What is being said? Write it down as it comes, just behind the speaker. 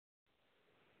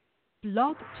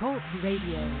Blog Talk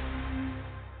Radio.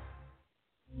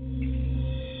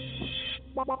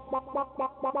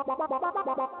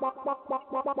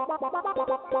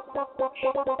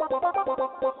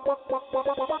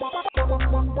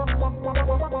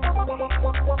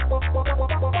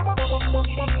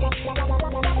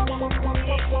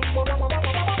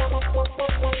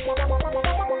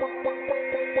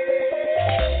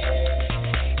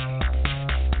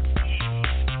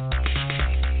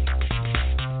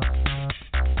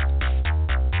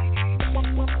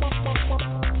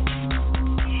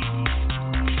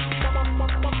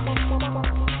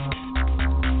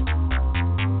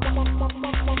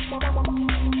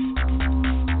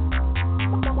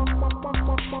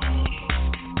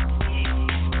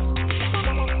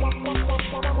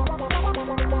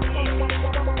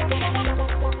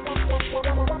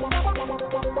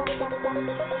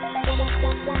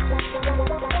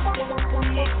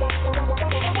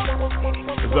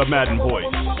 The Madden Voice.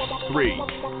 3,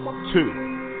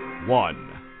 2, 1,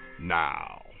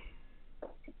 now.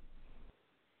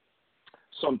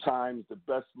 Sometimes the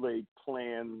best laid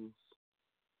plans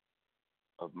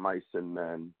of mice and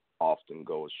men often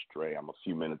go astray. I'm a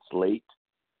few minutes late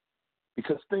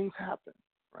because things happen,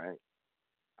 right?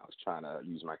 I was trying to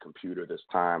use my computer this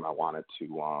time. I wanted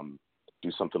to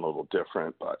do something a little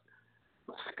different, but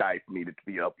Skype needed to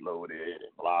be uploaded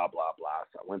and blah, blah, blah.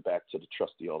 So I went back to the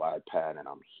trusty old iPad, and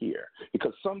I'm here.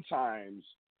 Because sometimes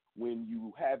when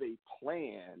you have a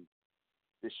plan,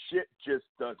 the shit just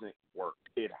doesn't work.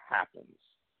 It happens.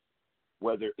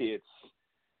 Whether it's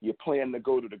you plan to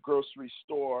go to the grocery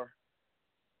store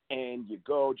and you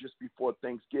go just before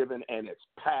Thanksgiving and it's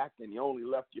packed and you only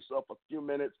left yourself a few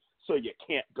minutes so you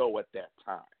can't go at that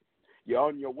time. You're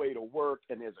on your way to work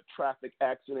and there's a traffic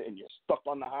accident and you're stuck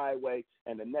on the highway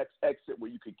and the next exit where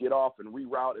you could get off and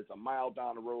reroute is a mile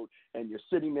down the road and you're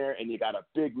sitting there and you got a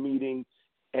big meeting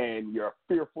and you're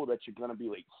fearful that you're going to be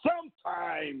late.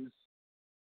 Sometimes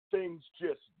things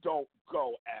just don't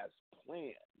go as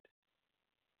planned.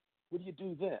 What do you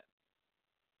do then?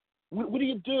 What do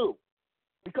you do?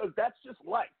 Because that's just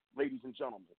life, ladies and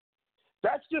gentlemen.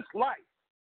 That's just life.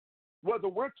 Whether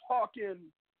we're talking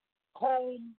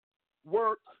home,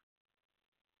 work,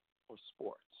 or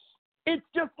sports. It's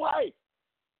just life.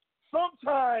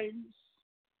 Sometimes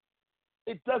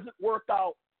it doesn't work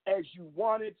out as you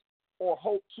wanted or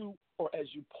hope to or as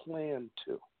you plan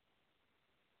to.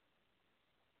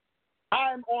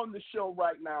 I'm on the show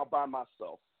right now by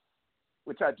myself,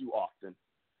 which I do often,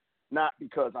 not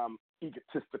because I'm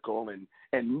egotistical and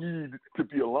need to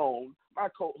be alone. My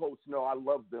co-hosts know I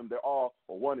love them. They're all,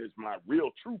 well, one is my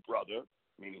real true brother,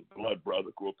 meaning blood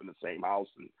brother, grew up in the same house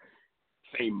and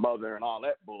same mother and all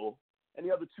that bull. And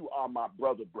the other two are my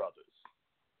brother brothers.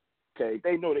 Okay,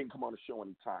 they know they can come on the show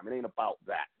anytime. It ain't about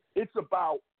that. It's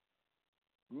about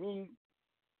me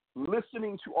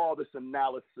listening to all this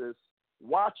analysis,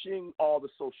 watching all the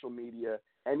social media,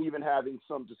 and even having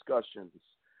some discussions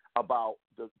about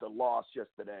the loss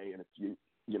yesterday. And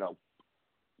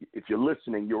if you're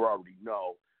listening, you already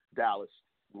know Dallas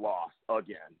lost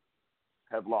again.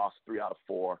 Have lost 3 out of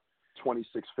 4,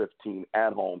 26-15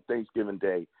 at home, Thanksgiving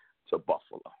Day to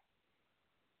Buffalo.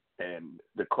 And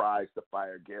the cries to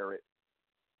fire Garrett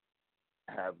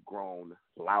have grown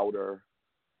louder.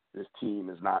 This team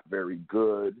is not very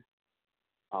good.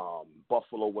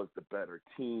 Buffalo was the better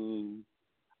team.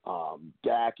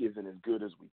 Dak isn't as good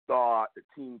as we thought. The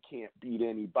team can't beat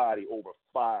anybody over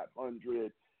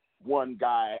 500. One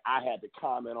guy I had to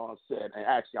comment on said, and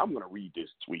actually I'm going to read this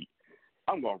tweet.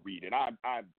 I'm going to read it. I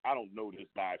don't know this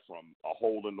guy from a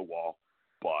hole in the wall,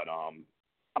 but I'm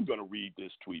going to read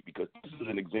this tweet because this is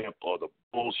an example of the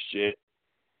bullshit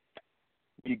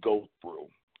we go through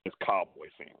as Cowboy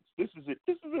fans. This is it.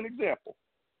 This is an example.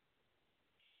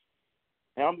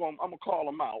 And I'm going to call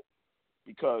him out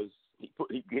because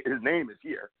his name is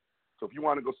here. So if you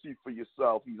want to go see for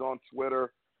yourself, he's on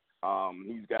Twitter.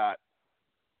 He's got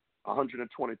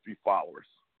 123 followers.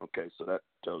 Okay, so that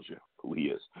tells you who he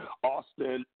is.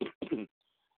 Austin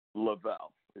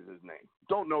Lavelle is his name.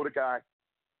 Don't know the guy.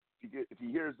 If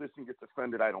he hears this and gets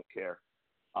offended, I don't care.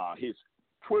 His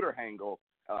Twitter handle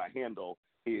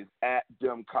is at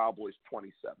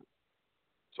DemCowboys27.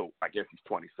 So I guess he's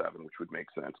 27, which would make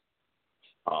sense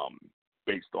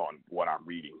based on what I'm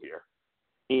reading here.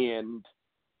 And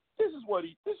this is what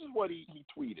he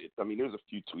tweeted. I mean, there's a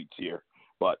few tweets here,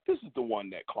 but this is the one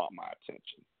that caught my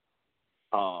attention.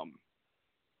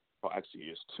 Well, actually,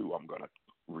 there's two I'm going to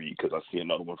read because I see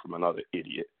another one from another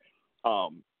idiot.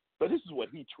 But this is what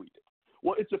he tweeted.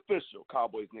 Well, it's official,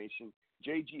 Cowboys Nation.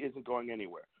 JG isn't going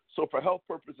anywhere. So for health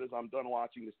purposes, I'm done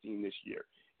watching this team this year.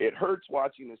 It hurts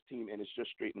watching this team, and it's just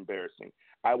straight embarrassing.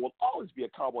 I will always be a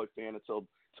Cowboy fan until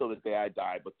the day I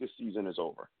die, but this season is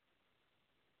over.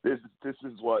 This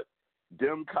is what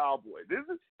Dim Cowboy. This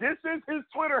is his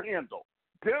Twitter handle,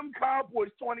 Dim Cowboys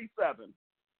 27,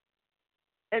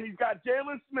 and he's got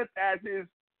Jalen Smith as his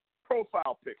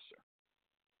profile picture.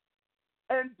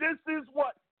 And this is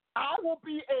what I will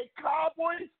be a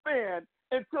Cowboys fan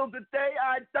until the day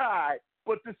I die,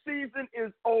 but the season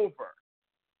is over.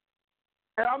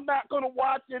 And I'm not going to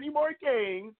watch any more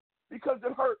games because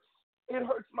it hurts. It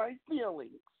hurts my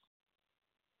feelings.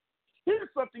 Here's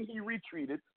something he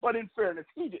retweeted, but in fairness,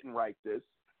 he didn't write this.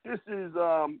 This is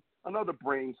another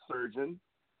brain surgeon,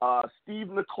 Steve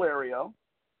Niclario.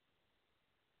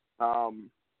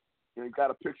 He's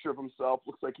got a picture of himself.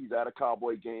 Looks like he's at a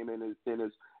Cowboy game in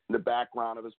the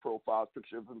background of his profile,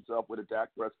 picture of himself with a Dak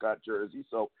Prescott jersey.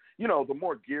 So, the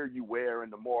more gear you wear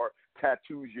and the more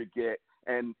tattoos you get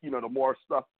and, the more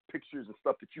stuff, pictures and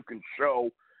stuff that you can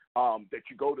show that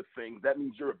you go to things, that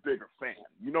means you're a bigger fan.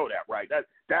 You know that, right?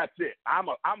 That's it. I'm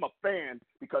a fan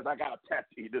because I got a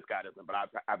tattoo. This guy doesn't, but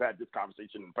I've had this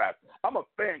conversation in the past. I'm a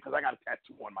fan because I got a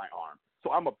tattoo on my arm.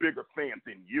 So I'm a bigger fan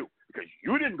than you because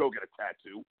you didn't go get a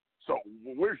tattoo. So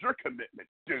where's your commitment,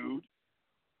 dude?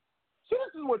 So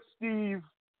this is what Steve,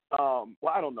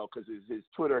 I don't know because his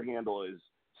Twitter handle is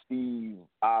Steve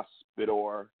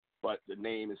Ospidor, but the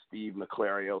name is Steve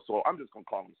Niclario. So I'm just going to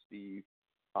call him Steve.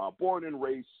 Born and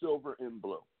raised silver and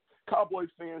blue. Cowboys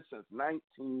fan since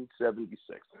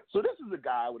 1976. So this is a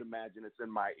guy I would imagine it's in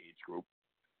my age group.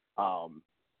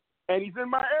 And he's in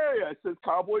my area. It says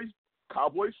Cowboys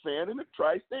fan in the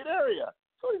tri-state area.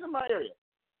 So he's in my area.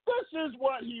 This is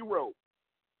what he wrote.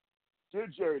 Dear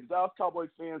Jerry, the Dallas Cowboys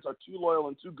fans are too loyal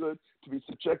and too good to be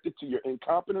subjected to your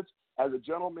incompetence as a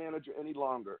general manager any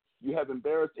longer. You have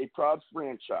embarrassed a proud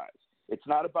franchise. It's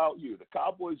not about you. The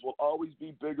Cowboys will always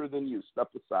be bigger than you.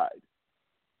 Step aside.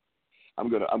 I'm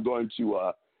going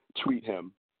to tweet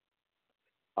him.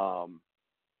 I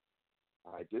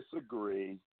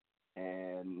disagree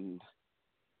and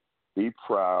be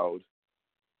proud.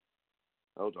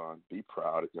 Hold on. Be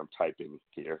proud. I'm typing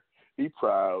here. Be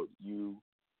proud. You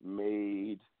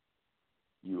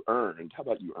earned. How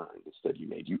about you earned instead?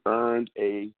 You earned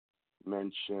a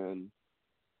mention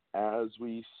as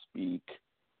we speak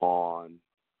on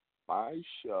my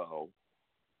show,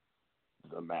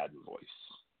 The Madden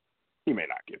Voice. He may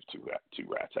not give two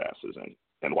rat's asses,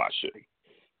 and why should he?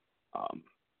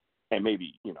 And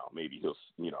maybe he'll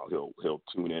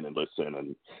tune in and listen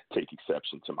and take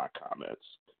exception to my comments,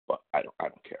 but I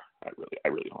don't care. I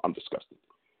really don't. I'm disgusted.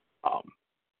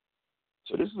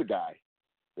 So this is a guy.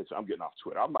 I'm getting off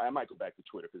Twitter. I might go back to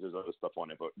Twitter because there's other stuff on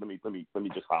there, but let me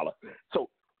just holler. So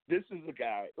this is a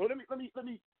guy. Well, let me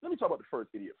talk about the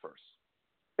first idiot first.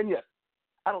 And yes,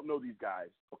 I don't know these guys.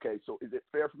 Okay, so is it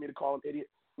fair for me to call him idiot?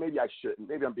 Maybe I shouldn't.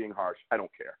 Maybe I'm being harsh. I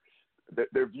don't care.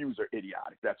 Their views are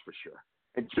idiotic. That's for sure.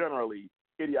 And generally,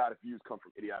 idiotic views come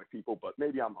from idiotic people. But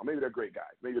maybe they're great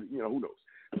guys. Maybe who knows?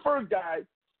 The first guy,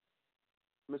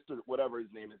 Mr. whatever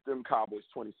his name is, Dim Cowboys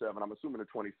 27. I'm assuming the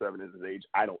 27 is his age.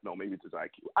 I don't know. Maybe it's his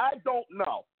IQ. I don't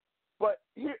know. But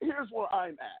here's where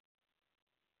I'm at.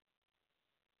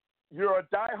 You're a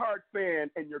diehard fan,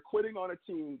 and you're quitting on a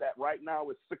team that right now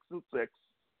is 6-6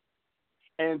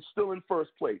 and still in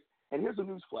first place. And here's a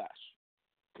news flash,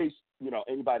 in case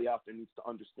anybody out there needs to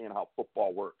understand how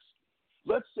football works.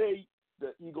 Let's say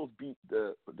the Eagles beat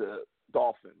the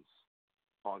Dolphins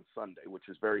on Sunday, which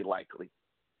is very likely,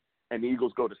 and the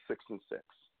Eagles go to 6-6.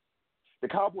 The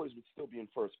Cowboys would still be in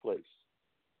first place.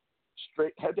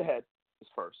 Straight head-to-head is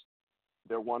first.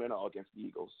 They're 1-0 against the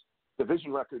Eagles.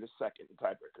 Division record is second in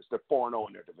tiebreakers. They're 4-0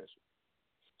 in their division.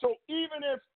 So even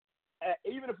if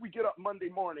we get up Monday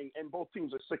morning and both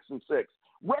teams are 6-6,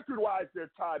 record-wise they're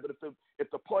tied. But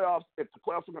if the playoffs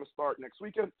are going to start next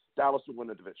weekend, Dallas will win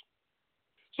the division.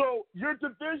 So your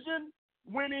division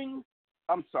leading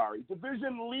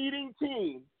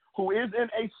team who is in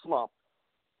a slump,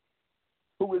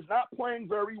 who is not playing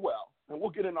very well, and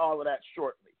we'll get into all of that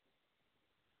shortly.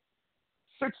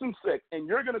 6-6, and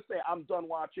you're going to say, I'm done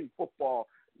watching football,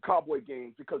 Cowboy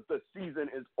games because the season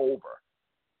is over.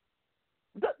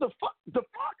 The fuck?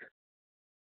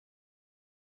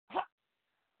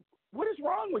 What is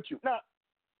wrong with you? Now,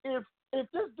 if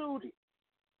this dude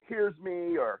hears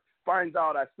me or finds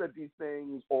out I said these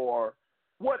things or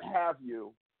what have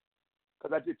you,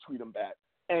 because I did tweet him back,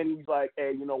 and he's like,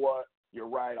 hey, you know what? You're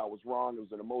right. I was wrong. It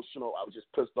was an emotional. I was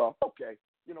just pissed off. Okay,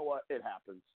 you know what? It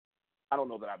happens. I don't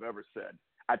know that I've ever said.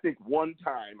 I think one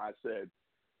time I said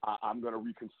I'm going to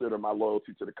reconsider my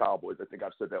loyalty to the Cowboys. I think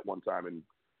I've said that one time in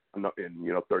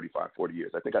 35, 40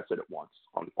 years. I think I said it once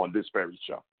on this very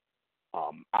show.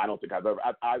 I don't think I've ever.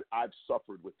 I've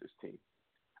suffered with this team.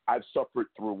 I've suffered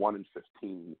through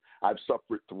 1-15. I've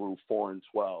suffered through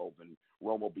 4-12, and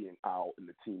Romo being out and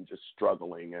the team just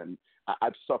struggling. And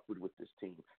I've suffered with this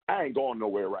team. I ain't going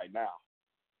nowhere right now.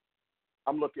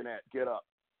 I'm looking at get up.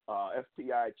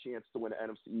 FPI chance to win the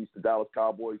NFC East. The Dallas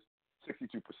Cowboys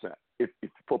 62%. If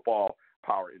football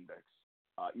power index.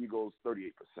 Eagles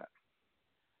 38%.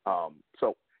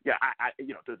 So. Yeah,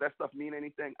 does that stuff mean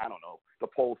anything? I don't know. The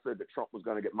poll said that Trump was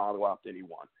going to get mollywopped and he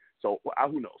won. So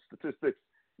who knows? Statistics,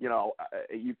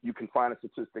 you can find a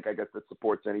statistic, I guess, that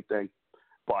supports anything.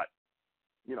 But,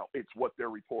 it's what they're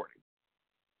reporting.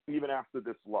 Even after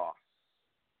this loss.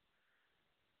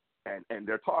 And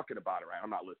they're talking about it, right?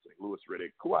 I'm not listening. Louis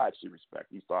Riddick, who I actually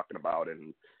respect, he's talking about it.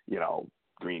 And,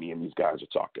 Greeny and these guys are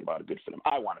talking about it. Good for them.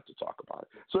 I wanted to talk about it.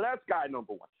 So that's guy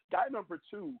number one. Guy number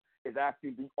two is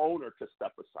asking the owner to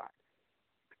step aside.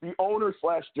 The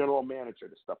owner/general manager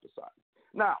to step aside.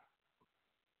 Now,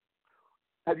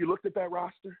 have you looked at that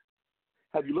roster?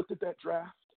 Have you looked at that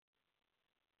draft?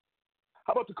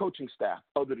 How about the coaching staff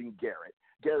other than Garrett?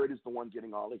 Garrett is the one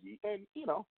getting all the heat, and,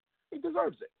 he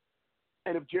deserves it.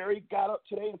 And if Jerry got up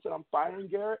today and said, I'm firing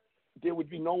Garrett, there would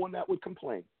be no one that would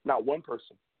complain. Not one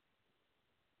person.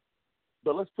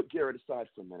 But let's put Garrett aside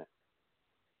for a minute.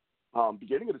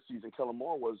 Beginning of the season, Kellen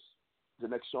Moore was the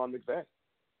next Sean McVay.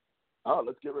 Oh,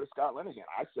 let's get rid of Scott Linehan.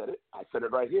 I said it. I said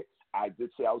it right here. I did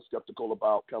say I was skeptical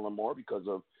about Kellen Moore because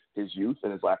of his youth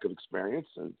and his lack of experience.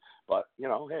 But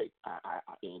hey,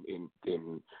 in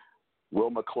Will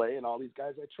McClay and all these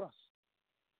guys, I trust.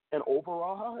 And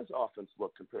overall, how has offense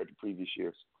looked compared to previous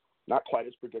years? Not quite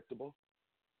as predictable.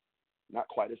 Not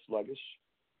quite as sluggish.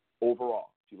 Overall,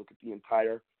 if you look at the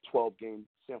entire 12-game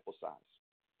sample size,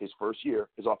 his first year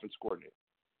as offensive coordinator.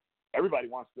 Everybody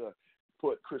wants to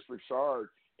put Chris Richard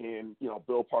in,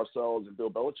 Bill Parcells and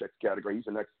Bill Belichick's category. He's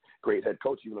the next great head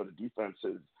coach, even though the defense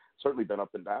has certainly been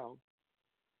up and down.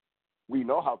 We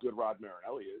know how good Rod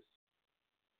Marinelli is.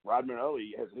 Rod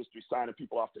Marinelli has a history signing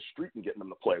people off the street and getting them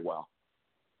to play well.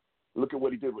 Look at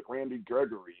what he did with Randy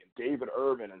Gregory and David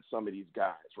Irvin and some of these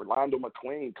guys. Rolando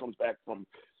McClain comes back from,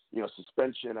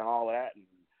 suspension and all that and,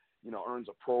 earns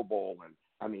a Pro Bowl. And,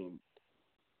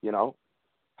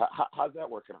 how's that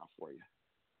working out for you?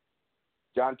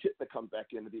 John Kitna comes back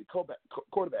in to be the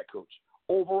quarterback coach.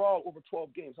 Overall, over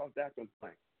 12 games, how's Dak been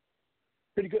playing?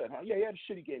 Pretty good, huh? Yeah, he had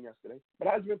a shitty game yesterday. But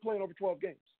how's he been playing over 12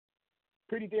 games?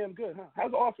 Pretty damn good, huh?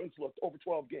 How's the offense looked over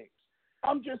 12 games?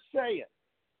 I'm just saying.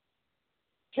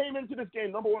 Came into this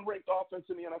game, number one ranked offense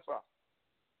in the NFL.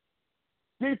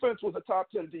 Defense was a top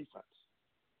 10 defense.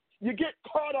 You get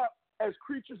caught up as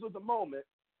creatures of the moment,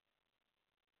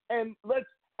 and let's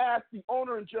ask the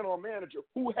owner and general manager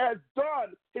who has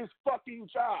done his fucking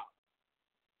job.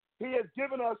 He has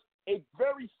given us a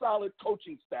very solid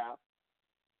coaching staff.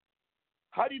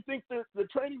 How do you think the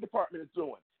training department is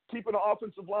doing? Keeping the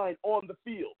offensive line on the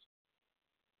field.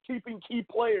 Keeping key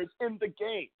players in the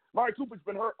game. Mari Cooper's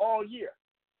been hurt all year.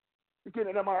 He's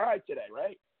getting an MRI today,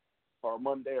 right? Or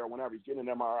Monday or whenever he's getting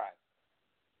an MRI.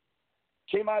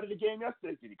 Came out of the game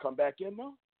yesterday. Did he come back in,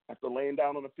 though? After laying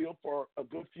down on the field for a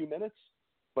good few minutes?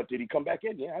 But did he come back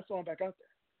in? Yeah, I saw him back out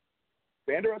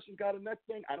there. Vander Esch has got a neck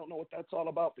thing. I don't know what that's all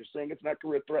about. They're saying it's not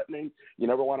career-threatening. You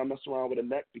never want to mess around with a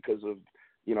neck because of,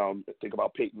 think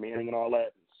about Peyton Manning and all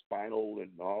that, and spinal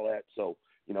and all that. So,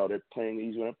 they're playing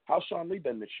easy with him. How's Sean Lee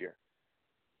been this year?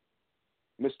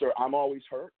 Mr. I'm always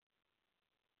hurt.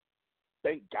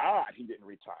 Thank God he didn't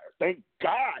retire. Thank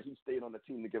God he stayed on the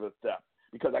team to give us depth.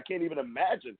 Because I can't even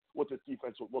imagine what this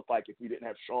defense would look like if we didn't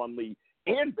have Sean Lee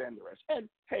and Vander Esch. And,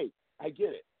 hey, I get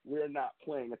it. We're not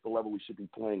playing at the level we should be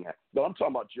playing at. But I'm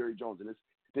talking about Jerry Jones, and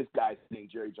this guy's saying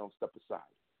Jerry Jones step aside.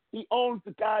 He owns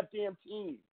the goddamn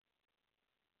team.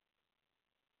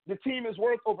 The team is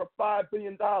worth over $5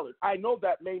 billion. I know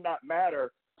that may not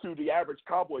matter to the average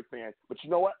Cowboy fan, but you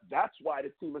know what? That's why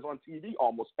this team is on TV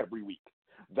almost every week.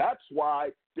 That's why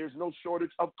there's no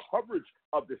shortage of coverage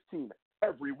of this team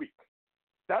every week.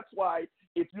 That's why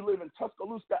if you live in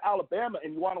Tuscaloosa, Alabama,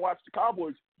 and you want to watch the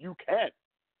Cowboys, you can.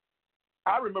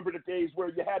 I remember the days where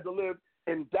you had to live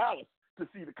in Dallas to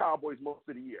see the Cowboys most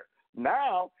of the year.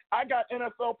 Now, I got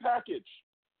NFL package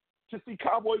to see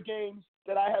Cowboy games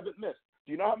that I haven't missed.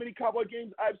 Do you know how many Cowboy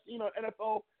games I've seen on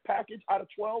NFL package out of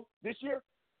 12 this year?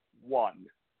 1.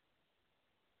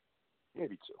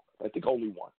 Maybe 2. I think only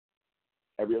 1.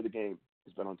 Every other game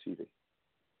has been on TV.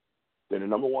 They're the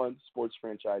number one sports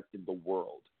franchise in the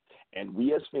world. And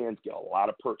we as fans get a lot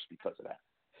of perks because of that.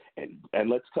 And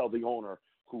let's tell the owner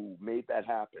who made that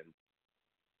happen,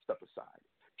 step aside.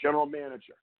 General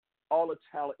manager, all the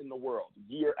talent in the world,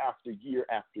 year after year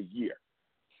after year.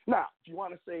 Now, if you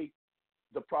want to say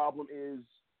the problem is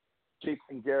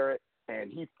Jason Garrett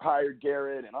and he hired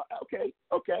Garrett and okay.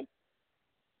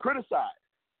 Criticize.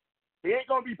 He ain't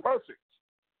going to be perfect.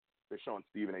 They're showing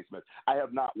Stephen A. Smith. I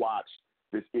have not watched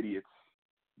this idiot's,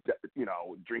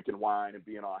 drinking wine and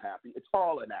being all happy. It's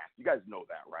all an act. You guys know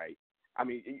that, right? I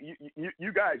mean,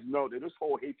 you guys know that this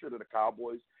whole hatred of the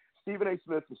Cowboys, Stephen A.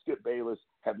 Smith and Skip Bayless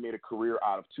have made a career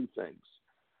out of two things.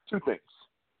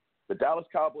 The Dallas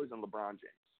Cowboys and LeBron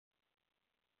James.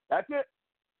 That's it.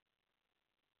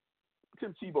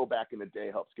 Tim Tebow back in the day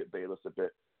helped Skip Bayless a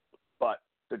bit. But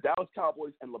the Dallas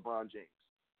Cowboys and LeBron James.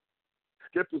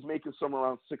 Skip is making somewhere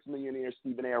around $6 million a year.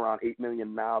 Stephen A. around $8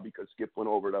 million now because Skip went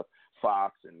over to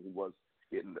Fox and he was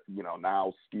getting,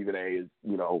 now Stephen A. is,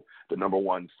 the number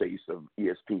one face of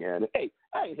ESPN. And, hey,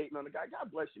 I ain't hating on the guy.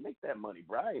 God bless you. Make that money,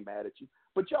 bro. I ain't mad at you.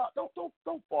 But y'all don't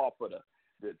fall for the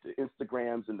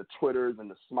Instagrams and the Twitters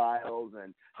and the smiles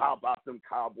and how about them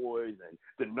Cowboys and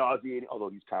the nauseating, although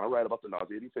he's kind of right about the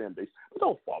nauseating fan base. But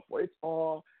don't fall for it. It's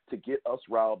all to get us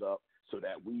riled up so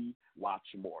that we watch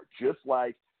more. Just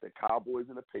like the Cowboys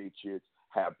and the Patriots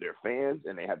have their fans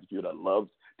and they have the people that love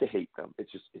to hate them.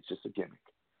 It's just a gimmick.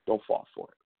 Don't fall for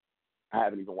it. I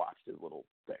haven't even watched his little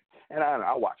thing. And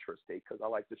I'll watch First Take because I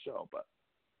like the show, but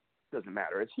it doesn't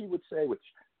matter. As he would say, which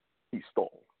he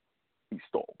stole. He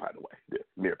stole, by the way, the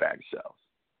mere bag of shells.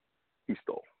 He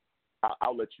stole.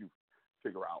 I'll let you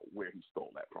figure out where he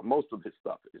stole that from. Most of his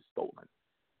stuff is stolen.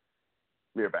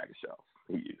 Mere bag of shells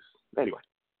he used. Anyway,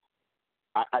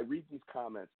 I read these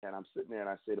comments, and I'm sitting there, and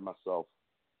I say to myself,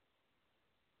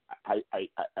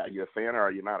 are you a fan or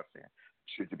are you not a fan?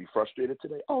 Should you be frustrated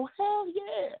today? Oh, hell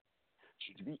yeah.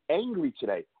 Should you be angry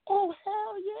today? Oh,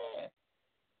 hell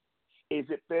yeah. Is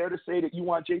it fair to say that you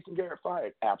want Jason Garrett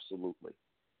fired? Absolutely.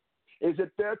 Is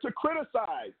it fair to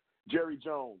criticize Jerry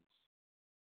Jones?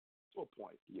 To a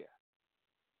point, yeah.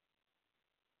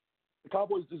 The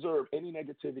Cowboys deserve any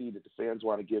negativity that the fans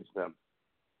want to give them,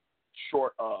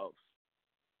 short of,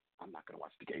 I'm not going to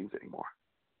watch the games anymore,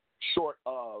 short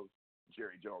of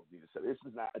Jerry Jones. This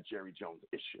is not a Jerry Jones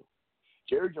issue.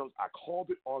 Jerry Jones, I called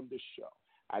it on this show.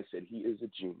 I said he is a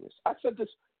genius. I said this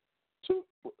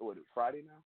Friday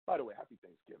now? By the way, happy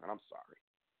Thanksgiving. I'm sorry.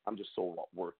 I'm just so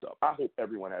worked up. I hope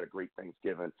everyone had a great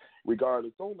Thanksgiving.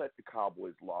 Regardless, don't let the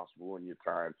Cowboys loss ruin your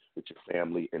time with your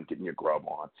family and getting your grub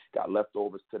on. Got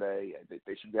leftovers today.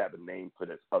 They should have a name for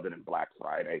this other than Black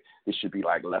Friday. This should be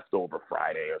like Leftover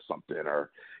Friday or something,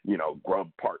 or, Grub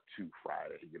Part 2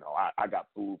 Friday. I got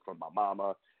food from my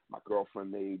mama. My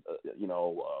girlfriend made,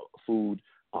 food.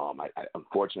 I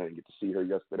unfortunately didn't get to see her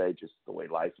yesterday, just the way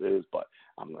life is, but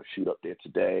I'm going to shoot up there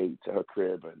today to her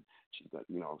crib, and she's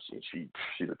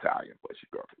she's Italian, but she's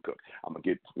girl can cook. I'm going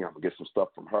to get some stuff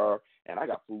from her, and I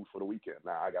got food for the weekend.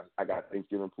 Now I got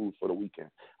Thanksgiving food for the weekend.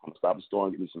 I'm going to stop at the store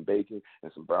and get me some bacon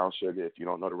and some brown sugar. If you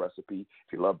don't know the recipe,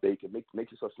 if you love bacon,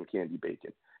 make yourself some candy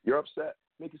bacon. You're upset?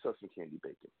 Make yourself some candy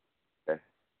bacon.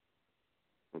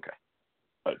 Okay.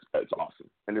 It's awesome.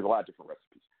 And there's a lot of different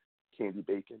recipes. Candy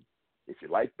bacon. If you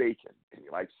like bacon and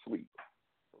you like sweet,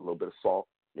 a little bit of salt,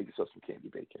 make yourself some candy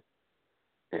bacon.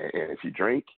 And if you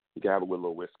drink, you can have it with a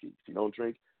little whiskey. If you don't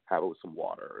drink, have it with some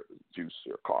water or juice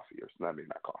or coffee.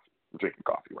 Not coffee. I'm drinking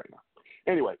coffee right now.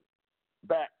 Anyway,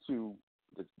 back to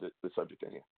the subject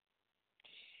in here.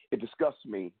 It disgusts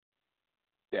me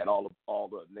that all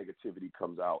the negativity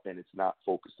comes out and it's not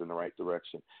focused in the right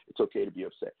direction. It's okay to be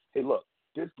upset. Hey, look,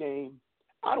 this game,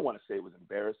 I don't want to say it was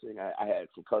embarrassing. I had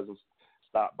some cousins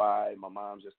stop by my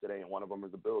mom's yesterday, and one of them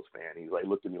is a Bills fan. He's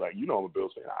looked at me like, I'm a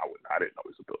Bills fan. I didn't know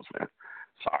he was a Bills fan.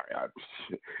 Sorry.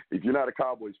 If you're not a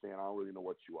Cowboys fan, I don't really know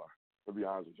what you are. To be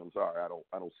honest with you, I'm sorry.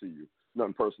 I don't see you.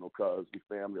 Nothing personal, cuz we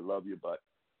family, love you, but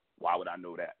why would I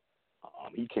know that?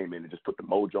 He came in and just put the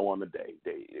mojo on the day.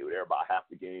 They were there about half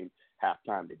the game.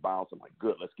 Halftime, they bounced. I'm like,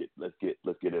 good. Let's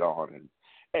get it on. And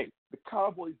hey, the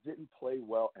Cowboys didn't play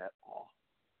well at all.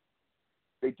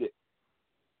 They did.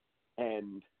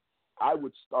 And I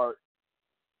would start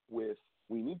with,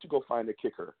 we need to go find a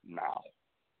kicker now,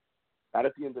 not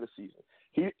at the end of the season.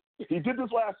 He did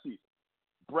this last season.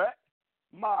 Brett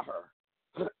Maher,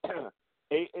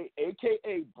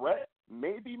 a.k.a. Brett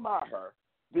maybe Maher,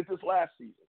 did this last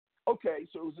season. Okay,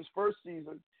 so it was his first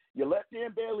season. You let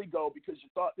Dan Bailey go because you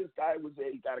thought this guy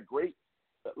got a great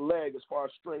leg as far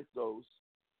as strength goes.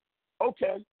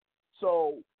 Okay,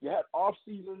 so you had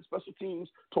off-season special teams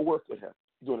to work with him.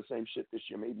 He's doing the same shit this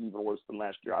year, maybe even worse than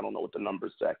last year. I don't know what the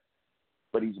numbers say.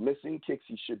 But he's missing kicks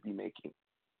he should be making.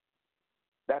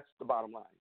 That's the bottom line.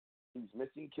 He's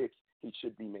missing kicks he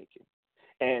should be making.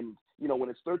 And, when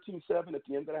it's 13-7 at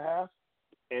the end of the half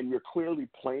and you're clearly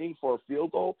playing for a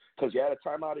field goal because you had a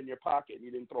timeout in your pocket and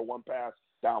you didn't throw one pass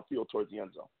downfield towards the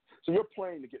end zone. So you're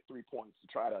playing to get 3 points to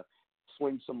try to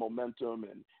swing some momentum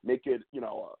and make it,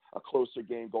 a closer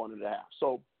game going into the half.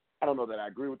 So I don't know that I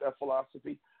agree with that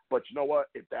philosophy, but you know what?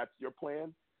 If that's your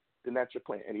plan, then that's your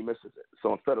plan, and he misses it.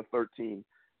 So instead of 13-10,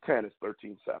 it's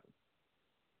 13-7.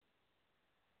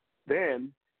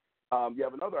 Then you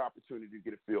have another opportunity to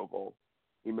get a field goal.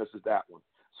 He misses that one.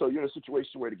 So you're in a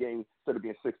situation where the game, instead of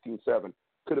being 16-7,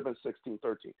 could have been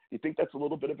 16-13. You think that's a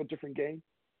little bit of a different game?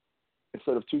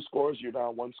 Instead of 2 scores, you're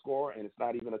down 1 score, and it's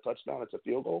not even a touchdown, it's a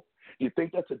field goal. You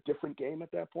think that's a different game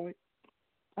at that point?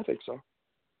 I think so.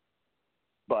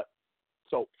 But,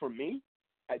 so for me,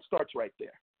 it starts right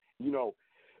there.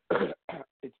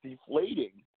 It's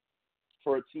deflating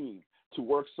for a team to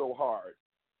work so hard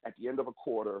at the end of a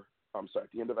quarter,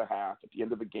 at the end of a half, at the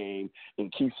end of a game, in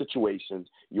key situations.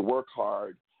 You work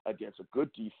hard against a good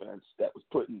defense that was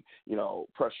putting,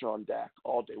 pressure on Dak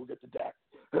all day. We'll get to Dak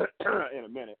in a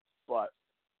minute.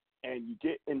 And you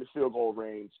get in the field goal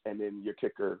range, and then your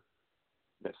kicker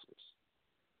misses.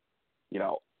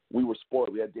 We were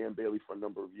spoiled. We had Dan Bailey for a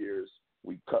number of years.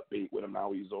 We cut bait with him.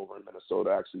 Now he's over in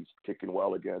Minnesota, actually kicking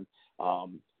well again.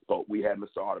 But we had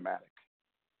Mr. Automatic.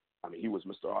 He was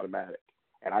Mr. Automatic.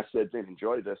 And I said then,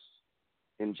 enjoy this,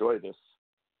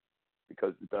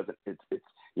 because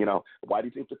why do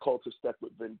you think the Colts are stuck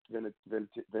with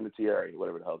Vinatieri,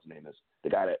 whatever the hell his name is, the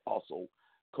guy that also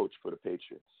coached for the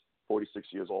Patriots,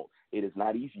 46 years old. It is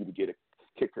not easy to get a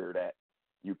kicker that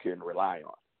you can rely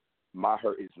on.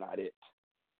 Maher is not it.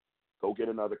 Go get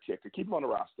another kicker. Keep him on the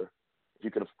roster. If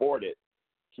you can afford it,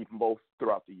 keep them both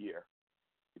throughout the year,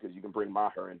 because you can bring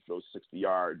Maher in for those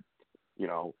 60-yard,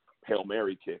 Hail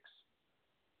Mary kicks.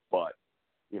 But,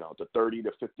 the 30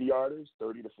 to 50-yarders,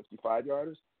 30 to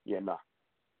 55-yarders, he's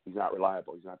not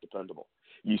reliable. He's not dependable.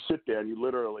 You sit there and you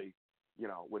literally,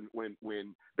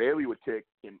 when Bailey would kick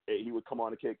and he would come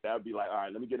on and kick, that would be like, all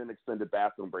right, let me get an extended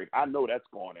bathroom break. I know that's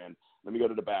going in. Let me go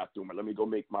to the bathroom, or let me go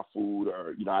make my food,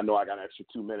 or, I know I got an extra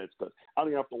 2 minutes because I don't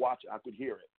even have to watch it. I could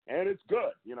hear it. And it's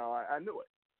good. I knew it.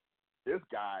 This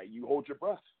guy, you hold your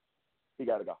breath. He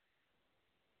got to go.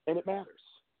 And it matters.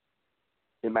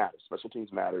 It matters. Special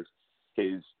teams matters.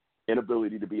 His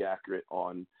inability to be accurate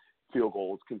on field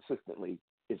goals consistently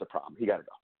is a problem. He got to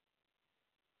go.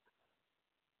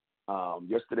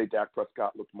 Yesterday, Dak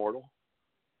Prescott looked mortal.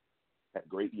 Had a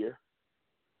great year.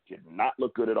 Did not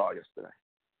look good at all yesterday.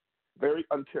 Very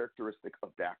uncharacteristic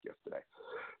of Dak yesterday.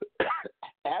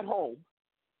 At home,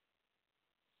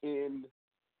 in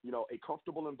a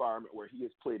comfortable environment where he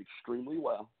has played extremely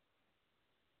well,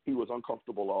 he was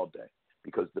uncomfortable all day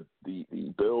because the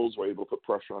Bills were able to put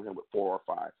pressure on him with 4 or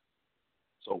 5.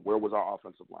 So where was our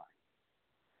offensive line?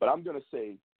 But I'm going to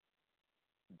say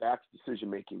Dak's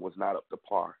decision-making was not up to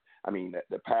par.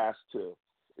 The pass to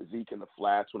Zeke in the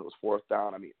flats when it was 4th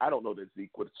down, I don't know that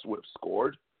Zeke would have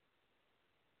scored.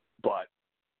 But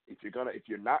if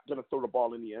you're not gonna throw the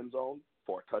ball in the end zone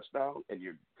for a touchdown and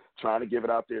you're trying to give it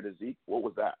out there to Zeke, what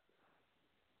was that?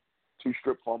 2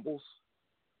 strip fumbles?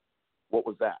 What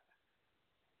was that?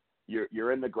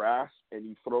 You're in the grass and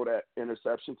you throw that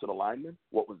interception to the lineman?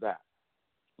 What was that?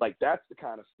 Like, that's the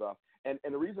kind of stuff. And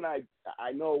the reason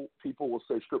I know people will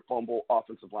say strip fumble,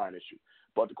 offensive line issue,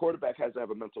 but the quarterback has to have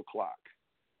a mental clock.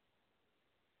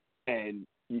 And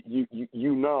you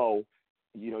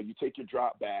take your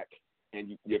drop back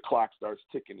and your clock starts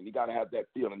ticking, and you got to have that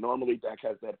feel. And normally Dak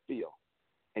has that feel,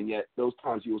 and yet those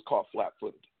times he was caught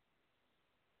flat-footed.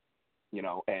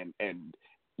 And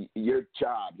your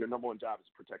number one job is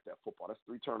to protect that football. That's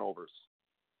 3 turnovers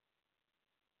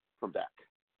from Dak.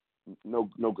 No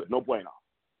good. No bueno.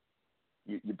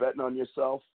 You're betting on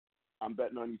yourself. I'm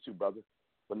betting on you too, brother,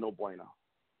 but no bueno.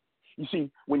 You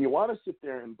see, when you want to sit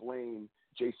there and blame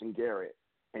Jason Garrett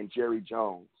and Jerry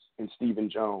Jones and Stephen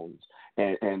Jones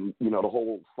and the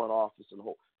whole front office and the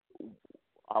whole,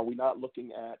 are we not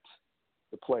looking at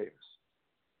the players?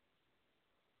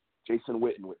 Jason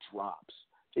Witten with drops.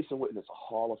 Jason Witten is a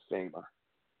Hall of Famer.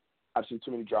 I've seen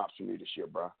too many drops from you this year,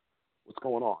 bro. What's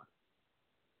going on?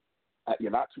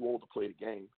 You're not too old to play the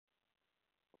game.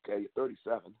 Okay, you're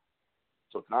 37.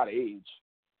 So it's not age.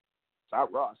 It's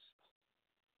not rust.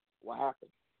 What happened?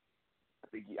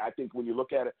 I think when you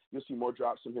look at it, you'll see more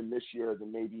drops from him this year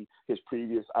than maybe his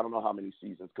previous, I don't know how many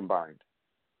seasons combined.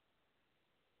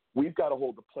 We've got to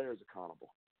hold the players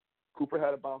accountable. Cooper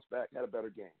had a bounce back, had a better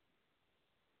game.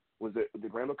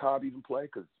 Did Randall Cobb even play?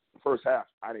 Because the first half,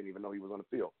 I didn't even know he was on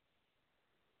the field.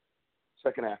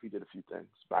 Second half, he did a few things,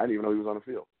 but I didn't even know he was on the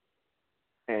field.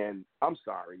 And I'm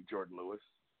sorry, Jordan Lewis.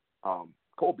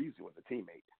 Cole Beasley was a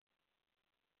teammate.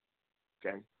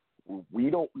 Okay? We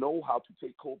don't know how to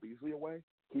take Cole Beasley away.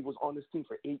 He was on this team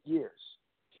for 8 years.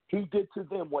 He did to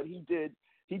them what he did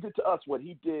He did to us what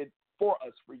he did for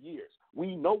us for years.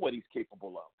 We know what he's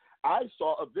capable of. I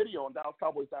saw a video on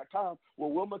DallasCowboys.com where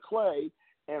Will McClay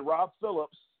and Rob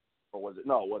Phillips, or was it?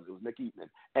 No, it was Nick Eatman.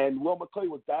 And Will McClay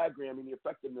was diagramming the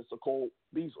effectiveness of Cole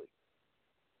Beasley.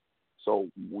 So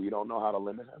we don't know how to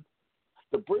limit him.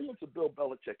 The brilliance of Bill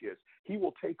Belichick is he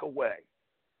will take away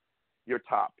your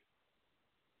top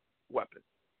weapon.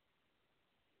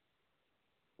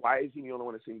 Why is he the only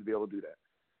one that seems to be able to do that?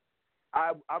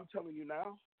 I'm telling you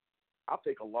now, I'll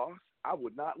take a loss. I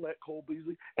would not let Cole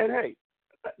Beasley. And, hey,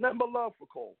 nothing but love for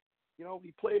Cole. You know,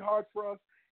 he played hard for us.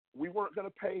 We weren't going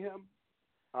to pay him.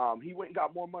 He went and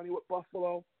got more money with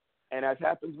Buffalo. And as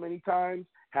happens many times,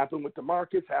 happened with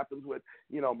DeMarcus, happens with,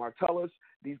 Martellus.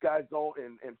 These guys go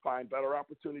and find better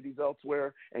opportunities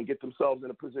elsewhere and get themselves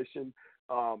in a position,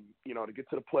 to get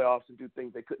to the playoffs and do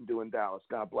things they couldn't do in Dallas.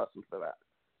 God bless them for that.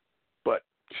 But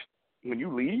when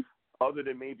you leave, other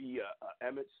than maybe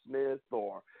Emmitt Smith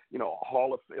or, a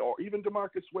Hall of Fame, or even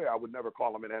DeMarcus Ware, I would never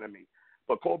call him an enemy.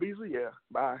 But Cole Beasley, yeah,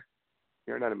 bye.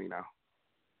 You're an enemy now.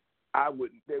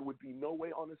 There would be no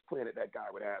way on this planet that guy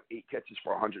would have 8 catches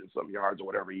for 100 and some yards or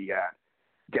whatever he had,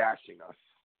 gashing us.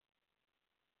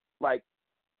 Like,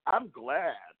 I'm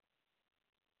glad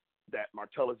that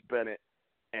Martellus Bennett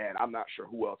and I'm not sure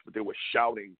who else, but there was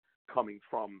shouting coming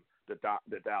from the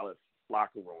Dallas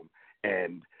locker room,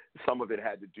 and some of it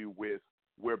had to do with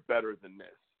we're better than this.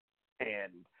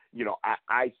 And,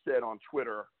 I said on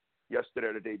Twitter yesterday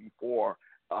or the day before,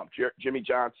 Jimmy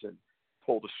Johnson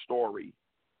told a story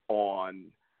on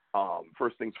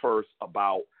First Things First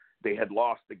about they had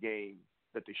lost the game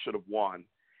that they should have won,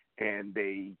 and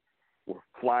they were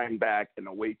flying back, and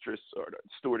the waitress or the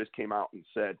stewardess came out and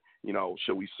said,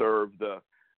 should we serve the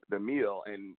meal?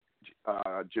 And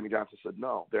Jimmy Johnson said,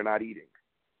 no, they're not eating.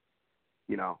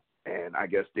 And I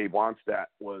guess Dave Wannstedt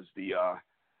was the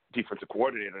defensive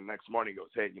coordinator. The next morning he goes,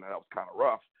 hey, that was kind of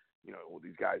rough.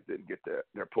 These guys didn't get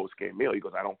their post-game meal. He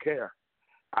goes, I don't care.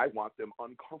 I want them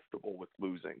uncomfortable with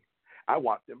losing. I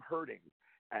want them hurting.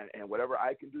 And whatever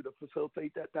I can do to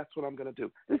facilitate that, that's what I'm going to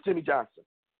do. This is Jimmy Johnson,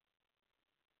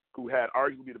 who had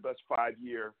arguably the best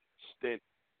 5-year stint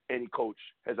any coach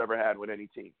has ever had with any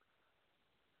team.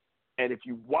 And if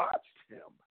you watched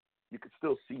him, you could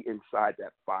still see inside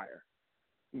that fire.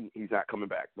 He's not coming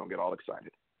back. Don't get all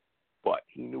excited. But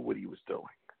he knew what he was doing.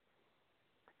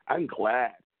 I'm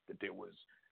glad that there was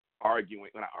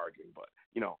not arguing, but,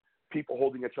 people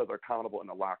holding each other accountable in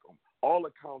the locker room. All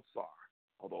accounts are,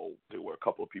 although there were a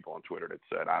couple of people on Twitter that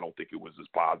said, I don't think it was as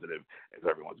positive as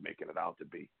everyone's making it out to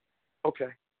be. Okay.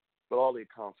 But all the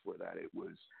accounts were that it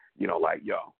was,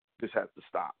 this has to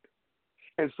stop.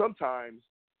 And sometimes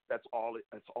that's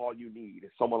all you need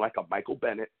is someone like a Michael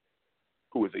Bennett,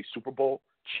 who is a Super Bowl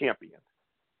champion,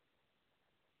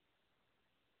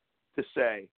 to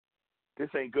say, this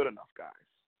ain't good enough, guys.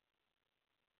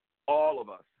 All of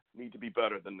us need to be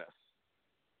better than this.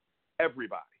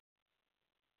 Everybody.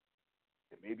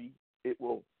 And maybe it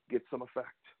will get some effect.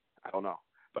 I don't know.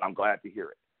 But I'm glad to hear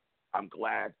it. I'm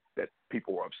glad that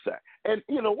people were upset. And,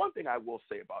 one thing I will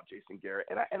say about Jason Garrett,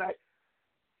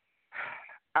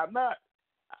 I'm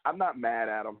not mad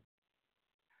at him,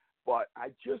 but I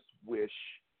just wish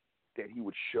that he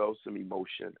would show some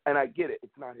emotion. And I get it.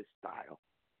 It's not his style.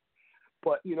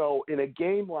 But, in a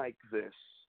game like this,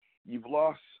 you've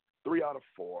lost 3 out of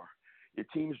 4. Your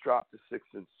team's dropped to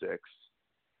 6-6.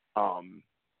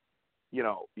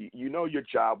 Your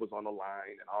job was on the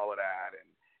line and all of that.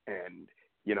 And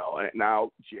now,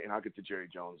 and I'll get to Jerry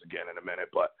Jones again in a minute,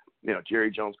 but,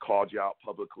 Jerry Jones called you out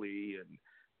publicly. And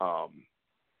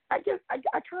I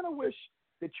kind of wish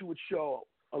that you would show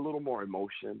a little more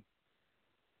emotion.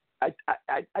 I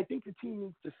think the team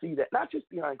needs to see that, not just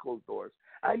behind closed doors.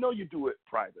 I know you do it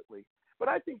privately, but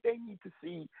I think they need to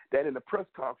see that in the press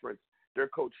conference, their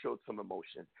coach showed some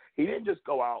emotion. He didn't just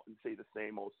go out and say the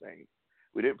same old same.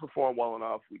 We didn't perform well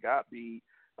enough. We got beat.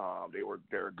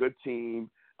 They're a good team.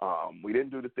 We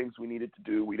didn't do the things we needed to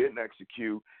do. We didn't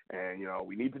execute. And,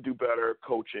 we need to do better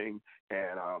coaching.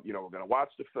 And, we're going to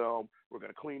watch the film. We're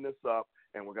going to clean this up,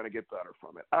 and we're going to get better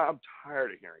from it. I'm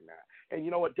tired of hearing that. And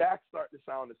you know what? Dak's starting to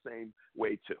sound the same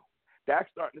way, too.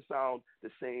 Dak's starting to sound the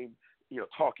same,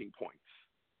 talking points.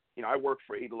 I work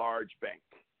for a large bank.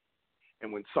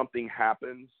 And when something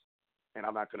happens, and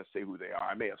I'm not going to say who they are.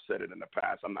 I may have said it in the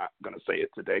past. I'm not going to say it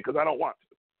today because I don't want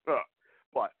to.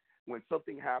 But when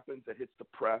something happens that hits the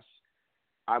press,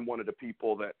 I'm one of the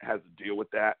people that has to deal with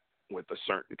that with a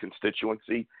certain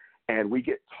constituency. And we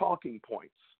get talking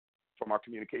points from our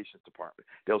communications department.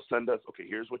 They'll send us, okay,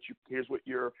 here's what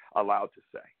you're allowed to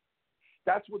say.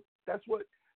 That's what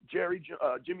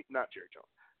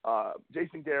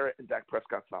Jason Garrett and Dak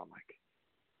Prescott sound like.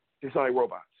 They sound like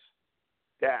robots.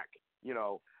 Dak,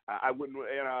 I wouldn't,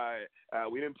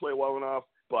 we didn't play well enough,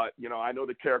 but, I know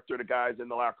the character of the guys in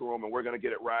the locker room, and we're going to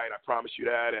get it right. I promise you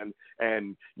that.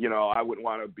 And I wouldn't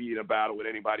want to be in a battle with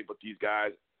anybody but these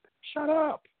guys. Shut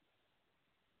up.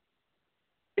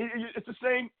 It's the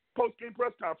same post-game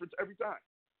press conference every time.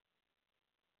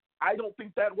 I don't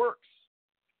think that works.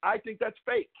 I think that's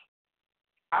fake.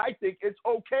 I think it's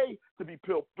okay to be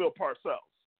Bill Parcells.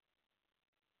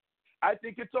 I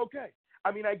think it's okay.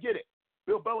 I mean, I get it.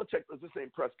 Bill Belichick does the same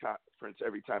press conference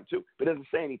every time too, but doesn't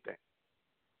say anything.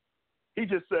 He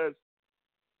just says,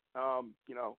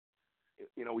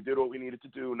 we did what we needed to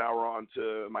do. Now we're on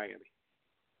to Miami.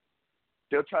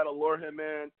 They'll try to lure him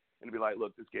in and be like,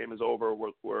 look, this game is over.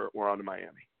 We're on to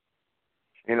Miami.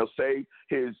 And he'll say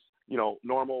his,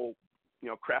 normal,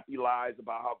 crappy lies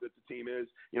about how good the team is.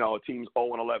 A team's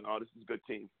 0-11. Oh, this is a good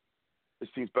team. This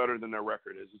team's better than their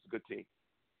record is. It's a good team.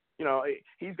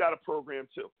 He's got a program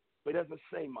too, but he doesn't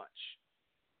say much.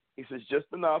 He says just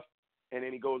enough, and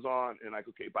then he goes on and like,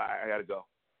 okay, bye, I got to go.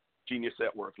 Genius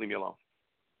at work. Leave me alone.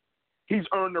 He's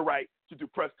earned the right to do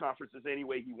press conferences any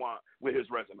way he wants with his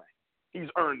resume. He's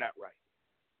earned that right.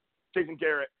 Jason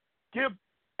Garrett, give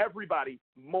everybody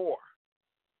more.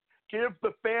 Give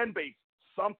the fan base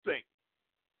something.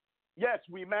 Yes,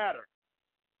 we matter.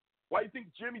 Why do you think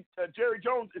Jerry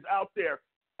Jones is out there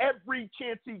every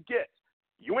chance he gets?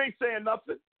 You ain't saying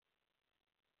nothing.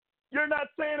 You're not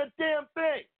saying a damn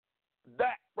thing.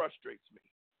 That frustrates me.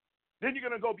 Then you're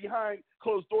going to go behind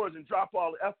closed doors and drop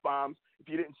all the F-bombs if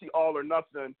you didn't see All or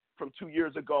Nothing from 2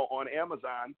 years ago on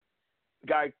Amazon. The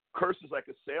guy curses like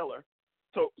a sailor.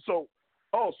 So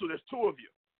there's two of you.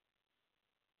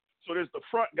 So there's the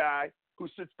front guy who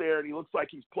sits there and he looks like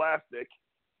he's plastic.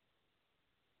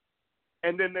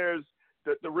 And then there's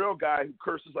the real guy who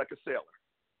curses like a sailor.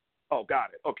 Oh,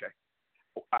 got it. Okay.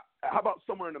 How about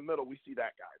somewhere in the middle we see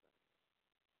that guy?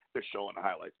 They're showing the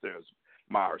highlights. There's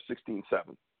Maher, 16-7.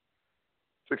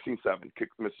 16-7,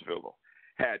 kicked missed field goal.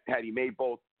 Had he made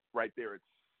both right there, it's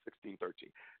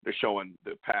 16-13. They're showing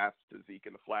the pass to Zeke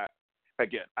in the flat.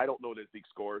 Again, I don't know that Zeke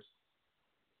scores,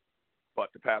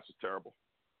 but the pass was terrible.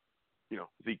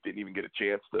 Zeke didn't even get a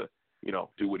chance to,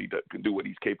 do what he can do, what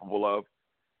he's capable of.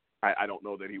 I don't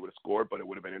know that he would have scored, but it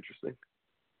would have been interesting.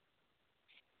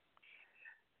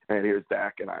 And here's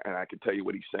Dak, and I can tell you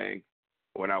what he's saying.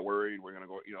 We're not worried. We're going to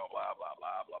go, blah, blah,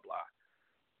 blah, blah, blah.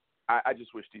 I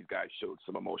just wish these guys showed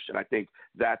some emotion. I think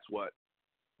that's what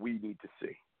we need to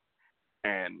see.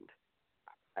 And,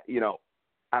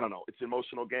 I don't know. It's an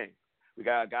emotional game. We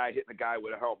got a guy hitting a guy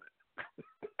with a helmet.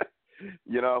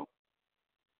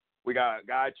 We got a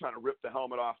guy trying to rip the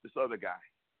helmet off this other guy.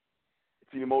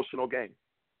 It's an emotional game.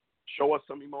 Show us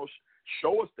some emotion.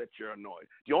 Show us that you're annoyed.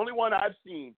 The only one I've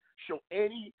seen show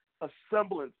any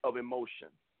semblance of emotion,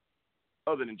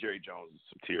 other than Jerry Jones,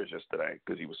 some tears yesterday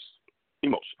because he was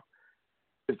emotional,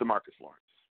 is DeMarcus Lawrence.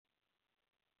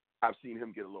 I've seen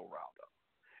him get a little riled up.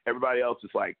 Everybody else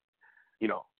is like,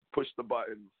 push the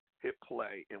buttons, hit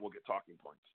play, and we'll get talking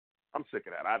points. I'm sick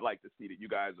of that. I'd like to see that you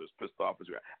guys are as pissed off as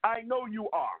we are. I know you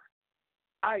are.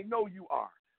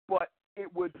 But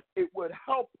it would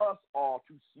help us all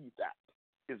to see that,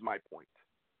 is my point.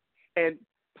 And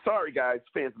sorry, guys,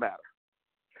 fans matter.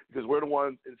 Because we're the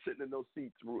ones sitting in those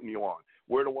seats rooting you on.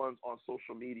 We're the ones on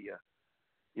social media,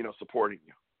 supporting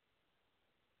you.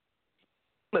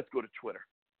 Let's go to Twitter.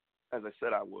 As I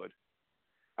said I would.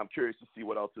 I'm curious to see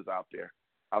what else is out there.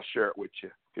 I'll share it with you.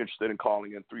 If you're interested in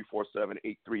calling in,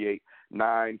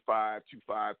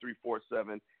 347-838-9525,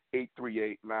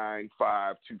 347-838-9525.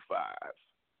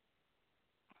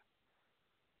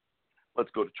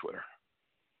 Let's go to Twitter.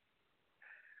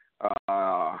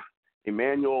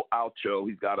 Emmanuel Alcho,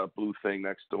 he's got a blue thing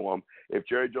next to him. If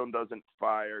Jerry Jones doesn't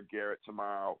fire Garrett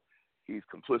tomorrow, he's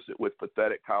complicit with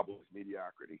pathetic Cowboys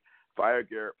mediocrity. Fire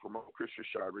Garrett, promote Chris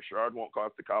Richard. Richard won't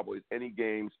cost the Cowboys any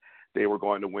games they were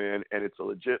going to win, and it's a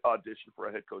legit audition for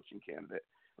a head coaching candidate.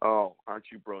 Oh,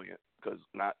 aren't you brilliant? Because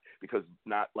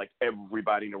not like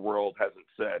everybody in the world hasn't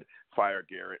said fire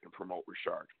Garrett and promote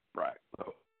Richard. Right.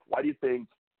 So why do you think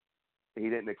he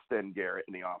didn't extend Garrett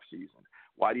in the offseason?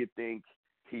 Why do you think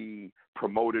he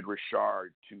promoted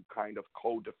Richard to kind of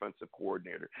co-defensive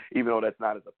coordinator, even though that's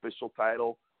not his official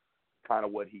title, kind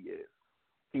of what he is?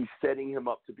 He's setting him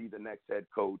up to be the next head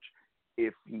coach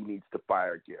if he needs to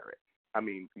fire Garrett. I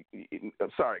mean,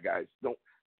 I'm sorry, guys. Don't,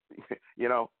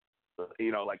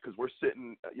 because we're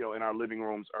sitting, in our living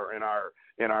rooms or in our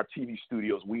TV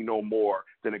studios, we know more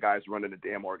than the guys running the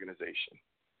damn organization.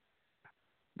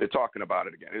 They're talking about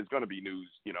it again. It's going to be news,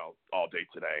 all day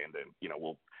today, and then,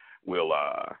 we'll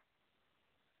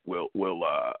will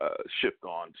shift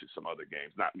on to some other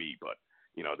games. Not me, but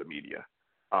the media.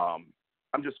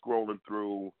 I'm just scrolling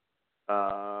through.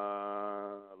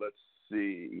 Let's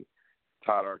see,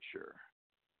 Todd Archer.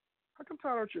 How come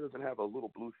Todd Archer doesn't have a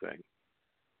little blue thing?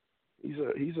 He's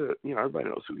a everybody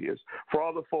knows who he is. For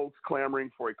all the folks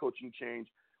clamoring for a coaching change,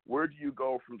 where do you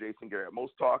go from Jason Garrett?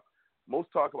 Most talk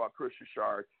about Chris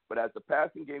Richard, but as the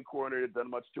passing game coordinator, done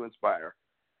much to inspire.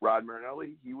 Rod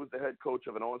Marinelli, he was the head coach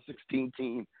of an 0-16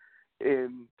 team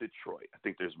in Detroit. I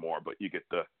think there's more, but you get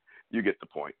the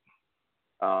point.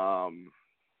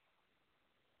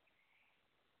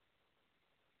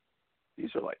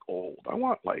 These are like old. I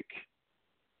want like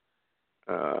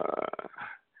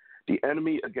the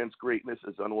enemy against greatness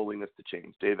is unwillingness to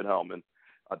change. David Hellman,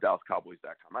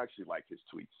 DallasCowboys.com. I actually like his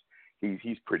tweets.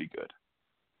 He's pretty good.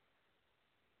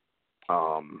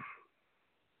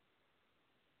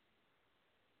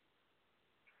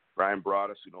 Brian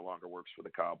Broaddus, who no longer works for the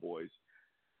Cowboys,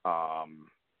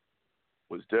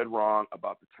 was dead wrong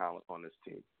about the talent on this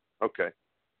team. Okay.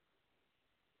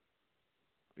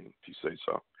 I mean, if you say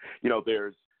so.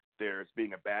 There's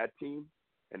being a bad team,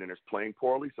 and then there's playing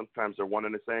poorly. Sometimes they're one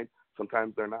and the same.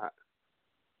 Sometimes they're not.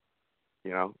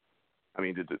 I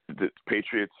mean, the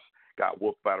Patriots got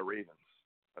whooped by the Ravens.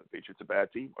 Are the Patriots a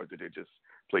bad team, or did they just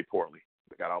play poorly?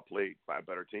 They got outplayed by a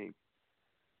better team.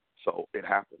 So it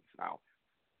happens. Now,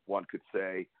 one could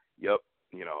say, yep,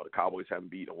 the Cowboys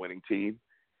haven't beat a winning team.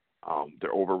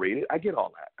 They're overrated. I get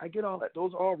all that.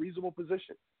 Those are all reasonable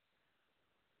positions.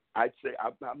 I'd say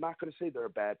I'm not going to say they're a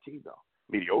bad team, though.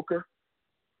 Mediocre,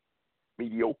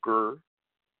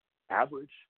 average,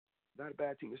 not a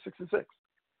bad team. They're 6-6,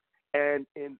 and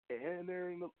they're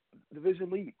in the division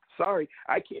lead. Sorry,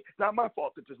 I can't. It's not my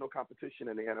fault that there's no competition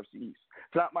in the NFC East.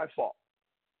 It's not my fault.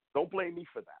 Don't blame me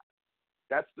for that.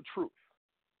 That's the truth.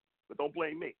 But don't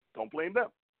blame me. Don't blame them.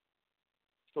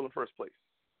 Still in first place.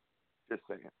 Just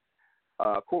saying.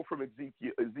 Quote from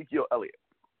Ezekiel Elliott.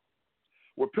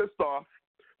 We're pissed off.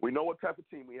 We know what type of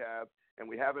team we have, and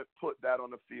we haven't put that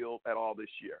on the field at all this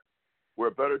year. We're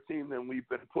a better team than we've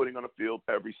been putting on the field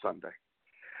every Sunday.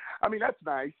 I mean, that's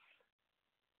nice.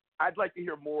 I'd like to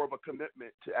hear more of a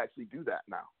commitment to actually do that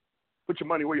now. Put your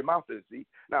money where your mouth is, Zeke.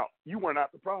 Now, you were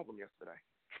not the problem yesterday.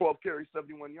 12 carries,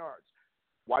 71 yards.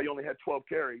 Why you only had 12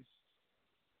 carries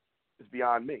is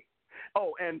beyond me.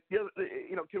 Oh, and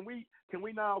can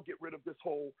we now get rid of this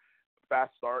whole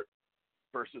fast start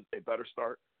versus a better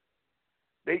start?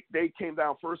 They came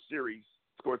down first series,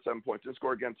 scored 7 points, didn't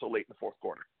score again until late in the fourth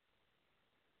quarter.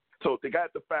 So they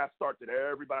got the fast start that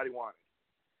everybody wanted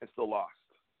and still lost.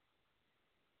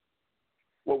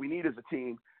 What we need is a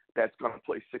team that's going to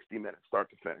play 60 minutes, start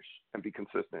to finish, and be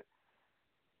consistent.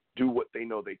 Do what they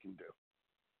know they can do.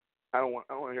 I don't want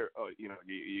to hear,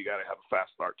 you got to have a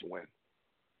fast start to win,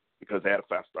 because they had a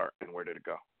fast start, and where did it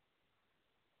go?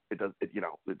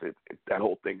 That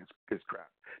whole thing is crap.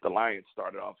 The Lions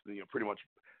started off, pretty much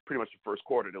the first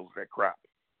quarter, they looked like crap.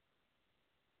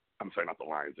 I'm sorry, not the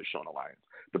Lions. They're showing the Lions.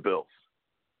 The Bills.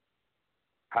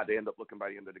 How'd they end up looking by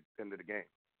the end of the game?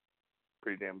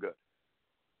 Pretty damn good.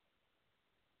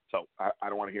 So I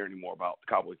don't want to hear any more about the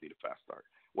Cowboys need a fast start.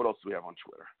 What else do we have on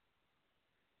Twitter?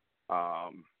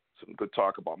 Some good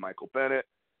talk about Michael Bennett.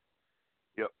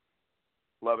 Yep.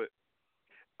 Love it.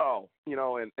 Oh,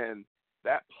 and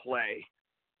that play,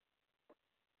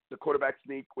 the quarterback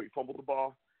sneak where he fumbled the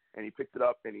ball and he picked it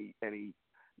up and he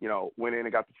went in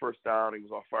and got the first down. He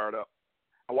was all fired up.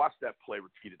 I watched that play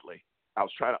repeatedly. I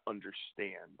was trying to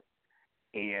understand,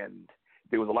 and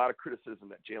there was a lot of criticism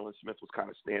that Jalen Smith was kind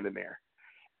of standing there.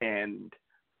 And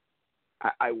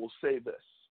I will say this.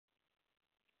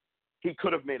 He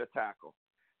could have made a tackle,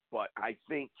 but I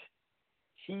think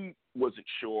he wasn't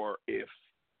sure if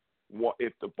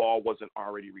the ball wasn't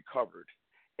already recovered.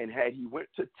 And had he went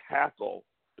to tackle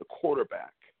the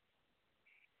quarterback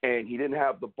and he didn't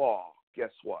have the ball,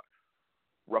 guess what?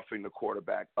 Roughing the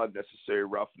quarterback, unnecessary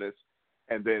roughness,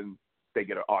 and then they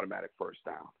get an automatic first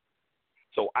down.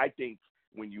 So I think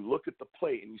when you look at the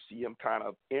play and you see him kind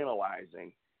of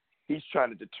analyzing, he's trying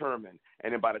to determine.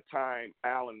 And then by the time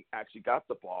Allen actually got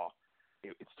the ball,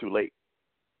 it's too late.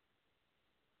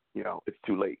 It's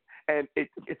too late. And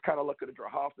it's kind of luck of the draw.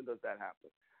 How often does that happen?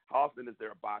 How often is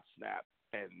there a box snap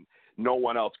and no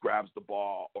one else grabs the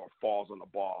ball or falls on the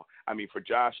ball? I mean, for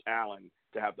Josh Allen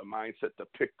to have the mindset to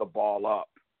pick the ball up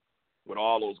with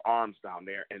all those arms down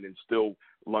there and then still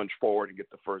lunge forward and get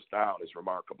the first down is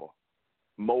remarkable.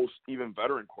 Most, even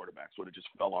veteran quarterbacks, would have just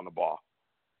fell on the ball.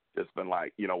 Just been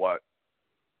like, you know what?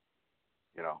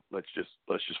 Let's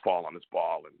just fall on this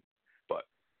ball. But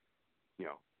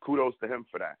kudos to him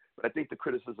for that. But I think the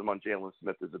criticism on Jalen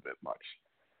Smith is a bit much.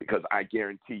 because I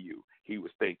guarantee you he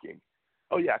was thinking,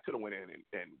 oh, yeah, I could have went in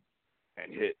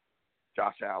and hit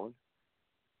Josh Allen.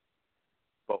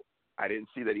 But I didn't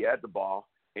see that he had the ball,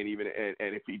 and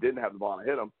if he didn't have the ball and I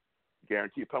hit him,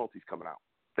 guarantee a penalty's coming out.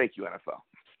 Thank you, NFL.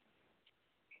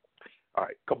 All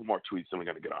right, a couple more tweets, and we're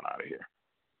going to get on out of here.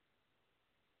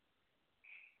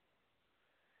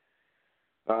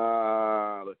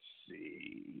 Let's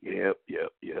see.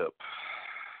 Yep.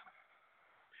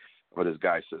 Well, this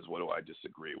guy says, what do I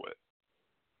disagree with?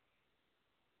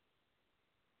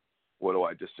 What do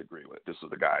I disagree with? This is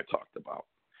the guy I talked about.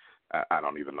 I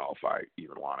don't even know if I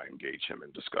even want to engage him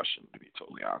in discussion, to be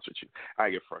totally honest with you. I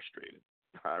get frustrated.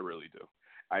 I really do.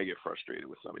 I get frustrated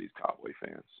with some of these Cowboy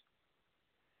fans.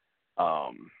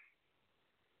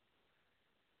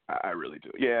 I really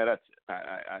do. Yeah, that's it.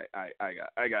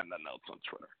 I got nothing else on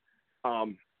Twitter.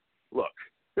 Look,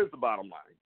 here's the bottom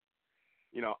line.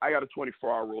 You know, I got a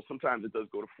 24-hour rule. Sometimes it does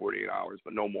go to 48 hours,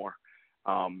 but no more.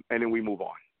 And then we move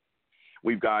on.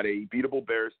 We've got a beatable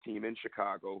Bears team in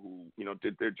Chicago who, you know,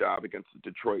 did their job against the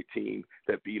Detroit team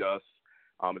that beat us.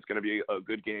 It's going to be a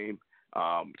good game.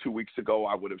 2 weeks ago,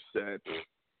 I would have said,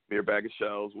 mere bag of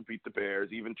shells, we'll beat the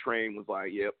Bears. Even Train was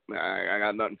like, yep, I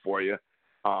got nothing for you.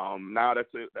 Now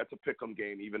that's a pick 'em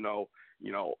game, even though,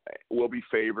 you know, we'll be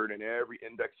favored, and every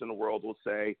index in the world will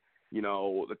say, you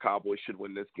know, the Cowboys should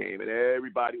win this game, and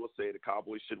everybody will say the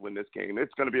Cowboys should win this game.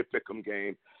 It's going to be a pick 'em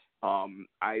game.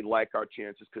 I like our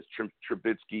chances because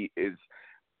Trubisky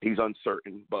he's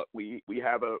uncertain, but we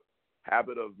have a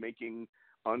habit of making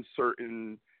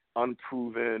uncertain,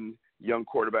 unproven young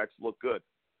quarterbacks look good.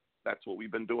 That's what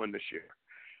we've been doing this year.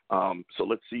 So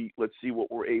let's see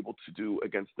what we're able to do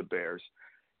against the Bears.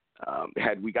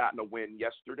 Had we gotten a win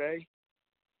yesterday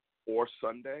or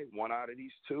Sunday, one out of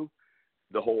these two,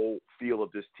 the whole feel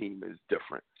of this team is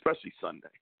different, especially Sunday.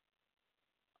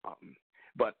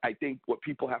 But I think what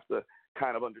people have to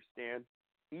kind of understand,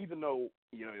 even though,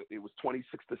 you know, it was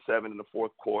 26-7 in the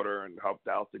fourth quarter and helped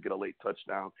Dallas to get a late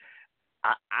touchdown,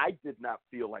 I did not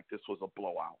feel like this was a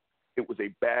blowout. It was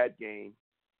a bad game,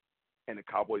 and the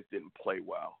Cowboys didn't play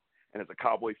well. And as a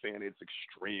Cowboy fan, it's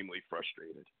extremely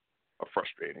frustrating.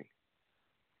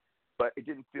 But it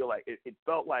didn't feel like it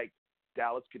felt like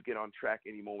Dallas could get on track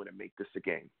any moment and make this a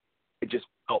game. It just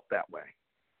felt that way,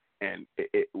 and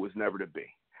it was never to be.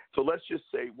 So let's just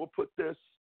say we'll put this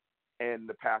and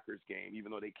the Packers game,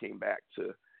 even though they came back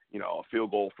to, you know, a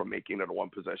field goal from making it a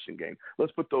one-possession game.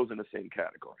 Let's put those in the same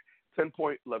category.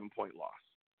 10-point, 11-point loss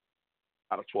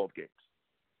out of 12 games.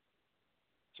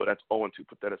 So that's 0-2.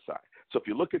 Put that aside. So if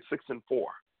you look at 6-4,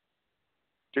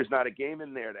 there's not a game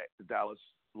in there that Dallas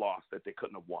lost that they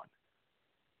couldn't have won.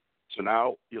 So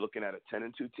now you're looking at a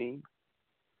 10-2 team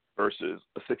versus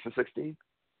a 6-6 team.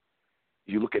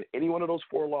 You look at any one of those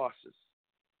four losses,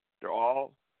 they're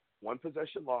all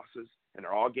one-possession losses, and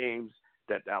they're all games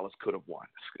that Dallas could have won,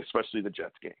 especially the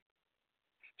Jets game.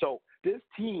 So this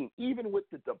team, even with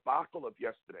the debacle of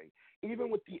yesterday, even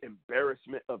with the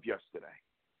embarrassment of yesterday,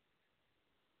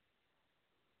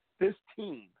 this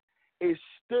team is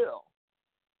still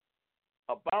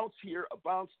a bounce here, a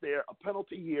bounce there, a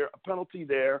penalty here, a penalty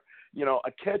there, you know,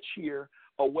 a catch here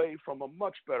away from a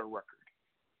much better record.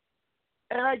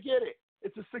 And I get it.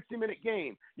 It's a 60-minute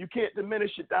game. You can't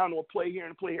diminish it down to a play here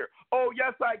and a play here. Oh,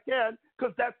 yes, I can,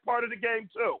 because that's part of the game,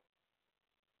 too.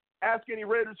 Ask any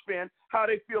Raiders fan how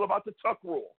they feel about the tuck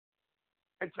rule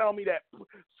and tell me that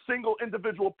single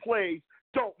individual plays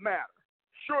don't matter.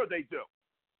 Sure they do.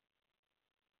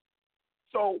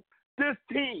 So this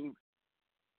team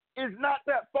is not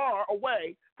that far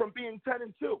away from being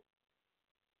 10-2.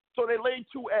 So they laid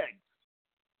 2 eggs.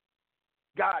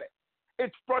 Got it.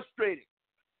 It's frustrating.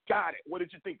 Got it. What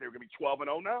did you think? They were going to be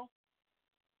 12-0 now?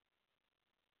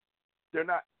 They're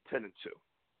not 10-2.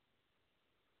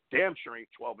 Damn sure ain't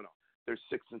 12-0. They're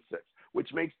 6-6, which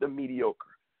makes them mediocre.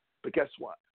 But guess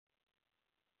what?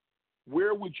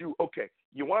 Where would you – okay,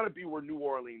 you want to be where New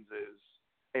Orleans is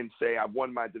and say, I've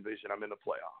won my division, I'm in the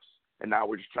playoffs. And now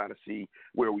we're just trying to see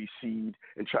where we seed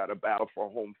and try to battle for a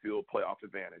home field playoff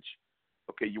advantage.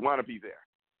 Okay, you want to be there.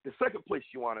 The second place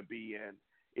you want to be in,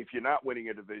 if you're not winning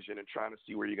a division and trying to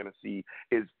see where you're going to see,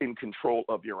 is in control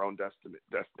of your own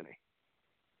destiny.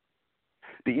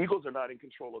 The Eagles are not in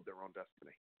control of their own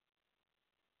destiny.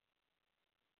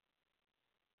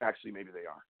 Actually, maybe they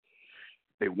are.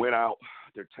 They went out.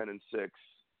 They're 10-6,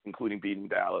 including beating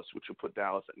Dallas, which will put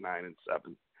Dallas at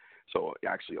 9-7. So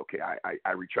actually, okay,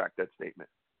 I retract that statement.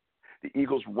 The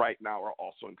Eagles right now are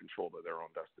also in control of their own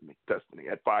destiny.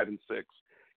 At 5-6,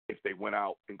 if they went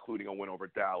out, including a win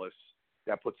over Dallas,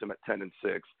 that puts them at 10-6.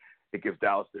 It gives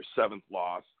Dallas their 7th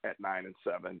loss at 9-7,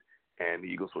 and the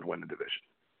Eagles would win the division.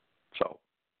 So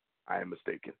I am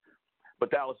mistaken.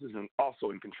 But Dallas is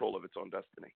also in control of its own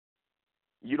destiny.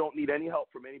 You don't need any help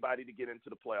from anybody to get into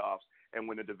the playoffs and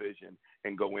win a division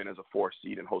and go in as a 4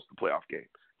 seed and host the playoff game.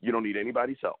 You don't need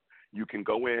anybody's help. You can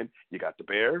go in. You got the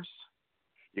Bears.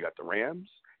 You got the Rams.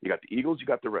 You got the Eagles. You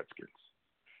got the Redskins.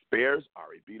 Bears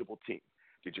are a beatable team.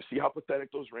 Did you see how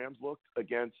pathetic those Rams looked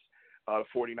against the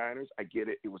 49ers? I get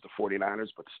it. It was the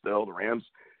 49ers, but still the Rams,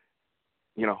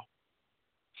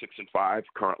 6-5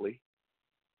 currently.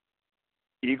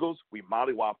 Eagles, we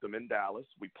mollywopped them in Dallas.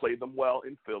 We played them well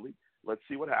in Philly. Let's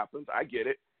see what happens. I get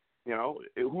it.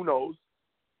 Who knows?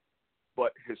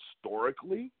 But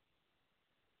historically,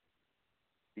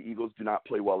 the Eagles do not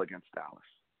play well against Dallas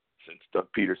since Doug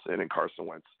Peterson and Carson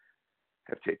Wentz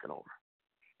have taken over.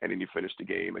 And then you finish the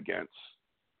game against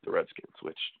the Redskins,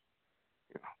 which,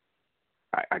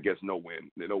 I guess no win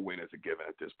is a given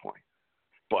at this point.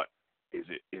 But is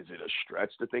it a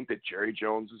stretch to think that Jerry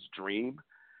Jones' dream,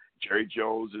 Jerry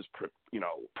Jones'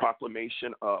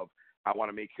 proclamation of I want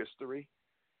to make history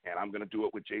and I'm going to do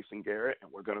it with Jason Garrett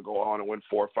and we're going to go on and win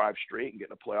 4 or 5 straight and get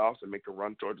in the playoffs and make a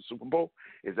run toward the Super Bowl?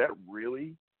 Is that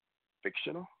really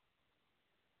fictional?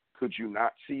 Could you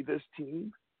not see this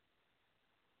team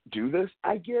do this?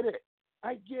 I get it.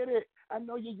 I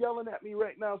know you're yelling at me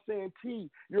right now saying,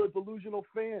 T, you're a delusional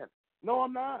fan. No,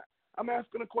 I'm not. I'm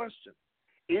asking a question.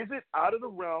 Is it out of the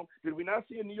realm? Did we not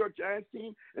see a New York Giants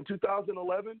team in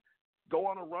 2011 go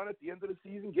on a run at the end of the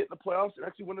season, get in the playoffs, and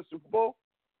actually win the Super Bowl?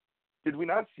 Did we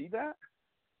not see that?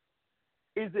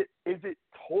 Is it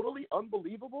totally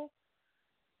unbelievable?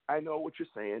 I know what you're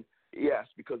saying. Yes,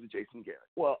 because of Jason Garrett.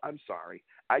 Well, I'm sorry.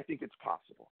 I think it's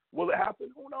possible. Will it happen?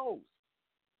 Who knows?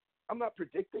 I'm not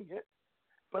predicting it.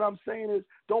 But I'm saying is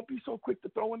don't be so quick to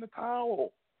throw in the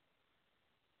towel.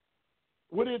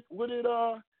 What did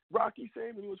Rocky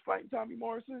say when he was fighting Tommy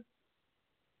Morrison?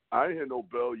 I ain't hear no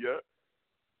bell yet.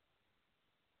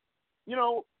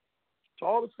 To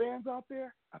all the fans out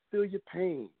there, I feel your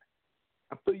pain.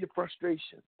 I feel your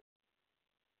frustration.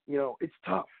 It's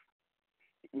tough.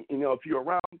 If you're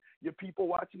around your people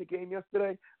watching the game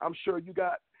yesterday, I'm sure you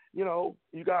got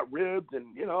ribbed and,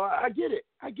 I get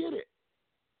it.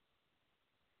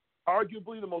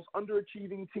 Arguably the most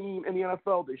underachieving team in the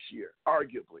NFL this year,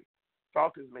 arguably.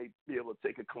 Falcons may be able to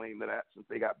take a claim to that since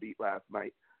they got beat last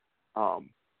night.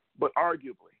 But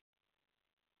arguably,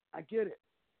 I get it.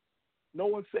 No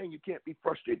one's saying you can't be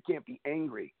frustrated, can't be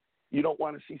angry. You don't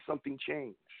want to see something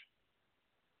change.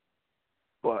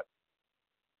 But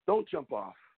don't jump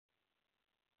off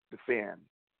the fan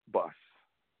bus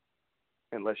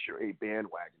unless you're a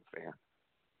bandwagon fan.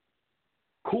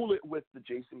 Cool it with the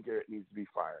Jason Garrett needs to be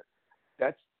fired.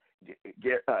 That's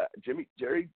Jerry,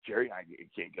 I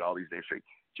can't get all these names straight.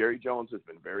 Jerry Jones has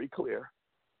been very clear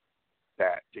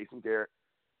that Jason Garrett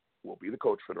will be the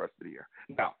coach for the rest of the year.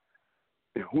 Now,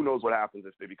 who knows what happens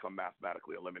if they become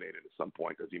mathematically eliminated at some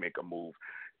point? Does he make a move?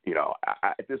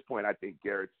 At this point, I think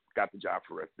Garrett's got the job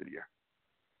for the rest of the year,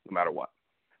 no matter what.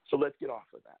 So let's get off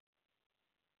of that.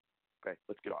 Okay,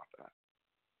 let's get off of that.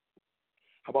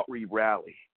 How about we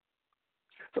rally?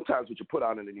 Sometimes what you put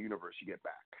out in the universe, you get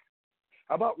back.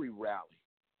 How about we rally?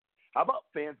 How about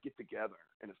fans get together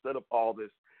and instead of all this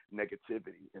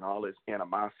negativity and all this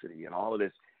animosity and all of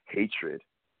this hatred,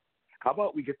 how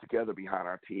about we get together behind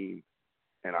our team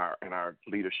and our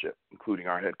leadership, including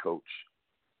our head coach?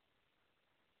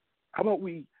 How about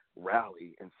we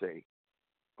rally and say,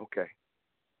 okay,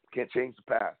 can't change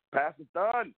the past. Past is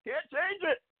done. Can't change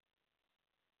it.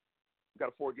 We've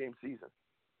got a 4-game season.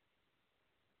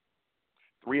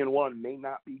 3-1 may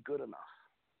not be good enough.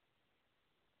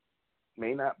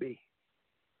 May not be.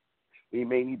 We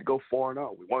may need to go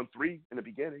 4-0. We won 3 in the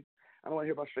beginning. I don't want to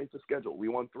hear about strength of schedule. We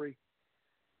won 3.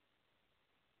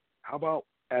 How about,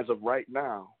 as of right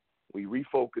now, we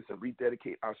refocus and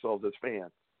rededicate ourselves as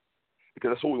fans?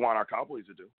 Because that's what we want our Cowboys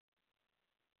to do.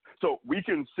 So we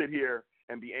can sit here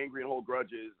and be angry and hold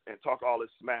grudges and talk all this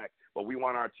smack, but we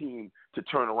want our team to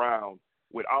turn around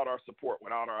without our support,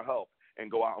 without our help,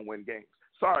 and go out and win games.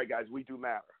 Sorry, guys, we do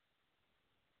matter.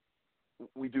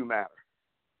 We do matter.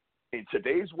 In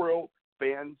today's world,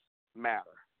 fans matter.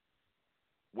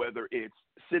 Whether it's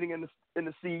sitting in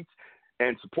the seats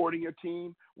and supporting your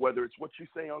team, whether it's what you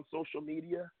say on social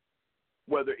media,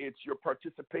 whether it's your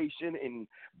participation in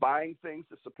buying things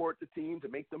to support the team to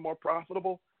make them more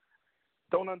profitable,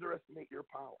 don't underestimate your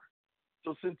power.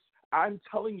 So since I'm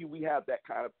telling you we have that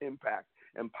kind of impact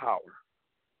and power,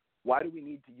 why do we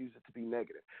need to use it to be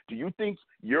negative? Do you think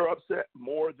you're upset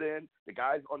more than the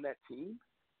guys on that team,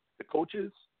 the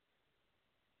coaches,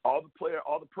 all the players,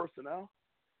 all the personnel?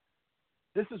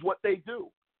 This is what they do.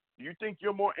 Do you think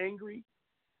you're more angry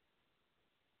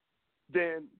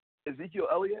than Ezekiel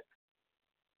Elliott?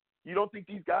 You don't think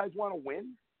these guys want to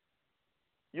win?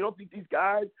 You don't think these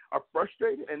guys are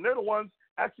frustrated? And they're the ones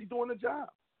actually doing the job.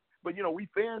 But, we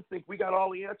fans think we got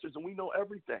all the answers and we know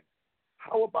everything.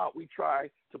 How about we try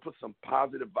to put some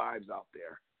positive vibes out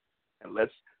there? And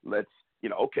let's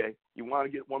okay, you want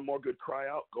to get one more good cry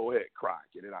out? Go ahead, cry,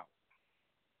 get it out.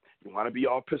 You want to be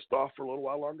all pissed off for a little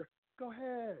while longer? Go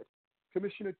ahead.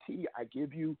 Commissioner T, I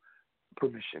give you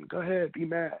permission. Go ahead, be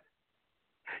mad.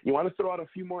 You want to throw out a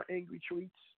few more angry tweets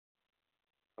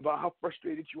about how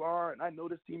frustrated you are, and I know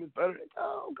this team is better?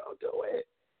 Go do it.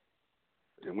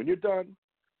 And when you're done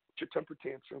with your temper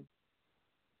tantrum,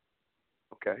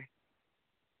 okay,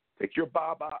 take your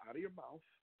baba out of your mouth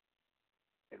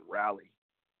and rally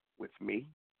with me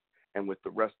and with the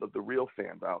rest of the real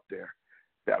fans out there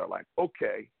that are like,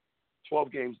 okay,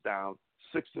 12 games down,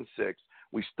 6-6.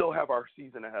 We still have our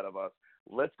season ahead of us.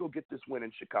 Let's go get this win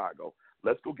in Chicago.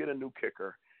 Let's go get a new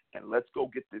kicker, and let's go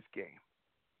get this game.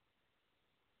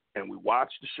 And we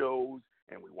watch the shows,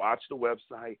 and we watch the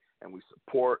website, and we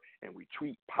support, and we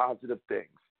tweet positive things.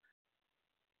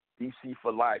 DC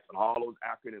for life and all those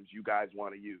acronyms you guys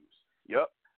want to use. Yep,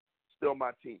 still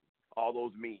my team. All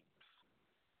those memes.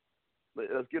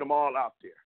 Let's get them all out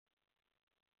there.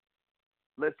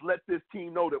 Let's let this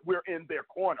team know that we're in their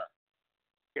corner.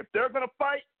 If they're going to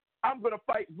fight, I'm going to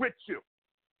fight with you.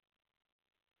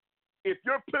 If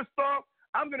you're pissed off,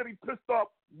 I'm going to be pissed off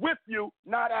with you,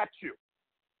 not at you.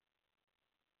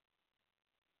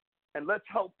 And let's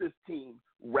help this team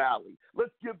rally.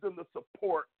 Let's give them the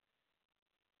support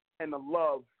and the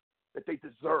love that they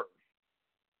deserve.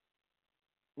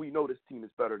 We know this team is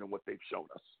better than what they've shown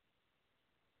us.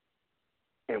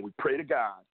 And we pray to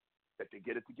God that they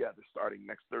get it together starting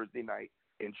next Thursday night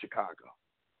in Chicago.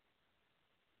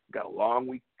 We got a long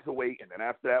week to wait, and then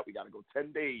after that, we got to go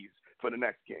 10 days for the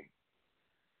next game.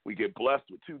 We get blessed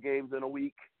with 2 games in a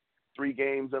week, 3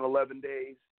 games in 11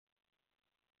 days.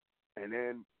 And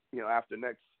then, after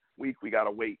next week, we got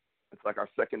to wait. It's like our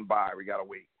second bye. We got to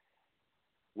wait.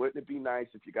 Wouldn't it be nice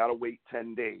if you got to wait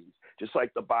 10 days, just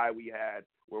like the bye we had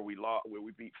where we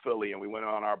beat Philly and we went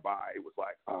on our bye? It was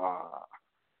like,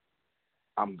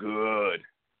 I'm good.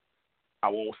 I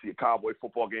won't see a Cowboy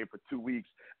football game for 2 weeks.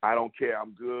 I don't care.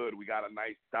 I'm good. We got a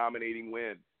nice dominating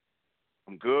win.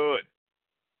 I'm good.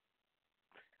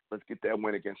 Let's get that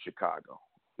win against Chicago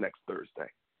next Thursday.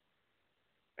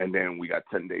 And then we got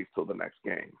 10 days till the next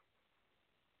game.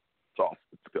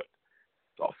 It's good.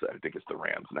 It's all set. I think it's the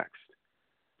Rams next.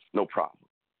 No problem.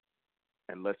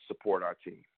 And let's support our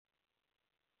team.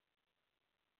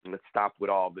 And let's stop with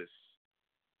all this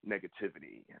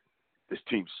negativity. And this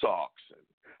team sucks. And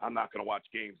I'm not going to watch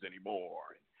games anymore.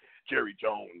 And Jerry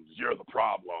Jones, you're the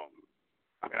problem.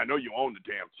 I mean, I know you own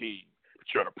the damn team, but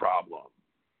you're the problem.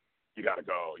 You got to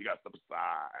go. You got to step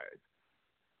aside.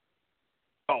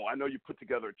 Oh, I know you put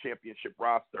together a championship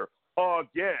roster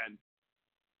again,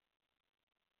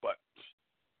 but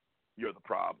you're the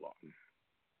problem.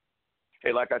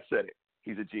 Hey, like I said it,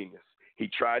 he's a genius. He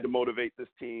tried to motivate this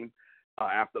team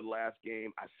after the last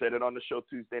game. I said it on the show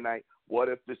Tuesday night. What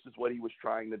if this is what he was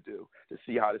trying to do, to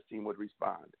see how this team would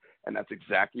respond? And that's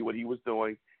exactly what he was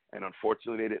doing, and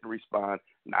unfortunately they didn't respond.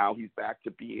 Now he's back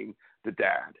to being the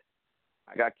dad.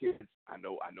 I got kids. I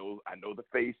know the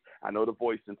face. I know the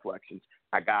voice inflections.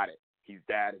 I got it. He's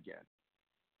dad again.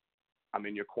 I'm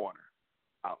in your corner.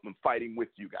 I'm fighting with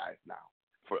you guys now.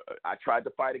 I tried to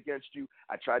fight against you.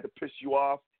 I tried to piss you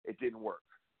off. It didn't work.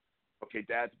 Okay,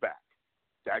 Dad's back.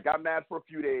 Dad got mad for a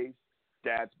few days.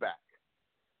 Dad's back.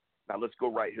 Now let's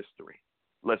go write history.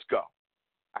 Let's go.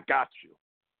 I got you.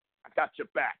 I got your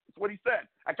back. That's what he said.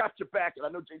 I got your back, and I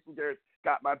know Jason Garrett's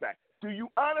got my back. Do you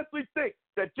honestly think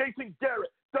that Jason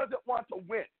Garrett doesn't want to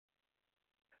win?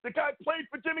 The guy played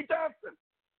for Jimmy Johnson.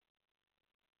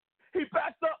 He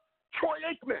backed up Troy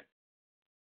Aikman.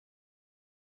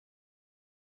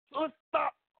 So let's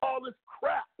stop all this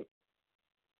crap.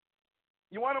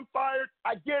 You want him fired?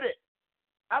 I get it.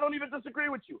 I don't even disagree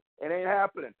with you. It ain't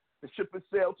happening. The ship has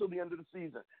sailed till the end of the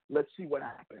season. Let's see what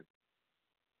happens.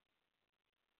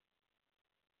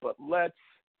 But let's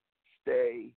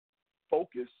stay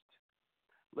focused.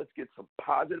 Let's get some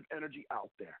positive energy out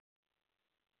there.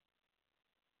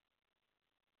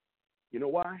 You know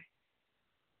why?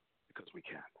 Because we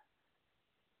can.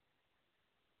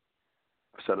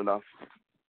 I've said enough.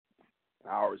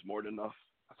 An hour is more than enough.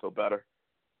 I feel better.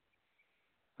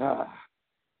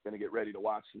 Gonna get ready to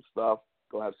watch some stuff.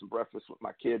 Go have some breakfast with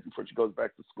my kid before she goes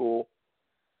back to school.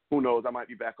 Who knows? I might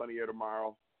be back on the air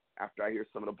tomorrow after I hear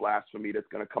some of the blasphemy that's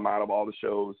going to come out of all the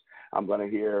shows. I'm going to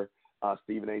hear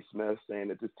Stephen A. Smith saying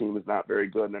that this team is not very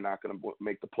good and they're not going to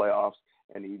make the playoffs.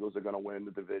 and the Eagles are going to win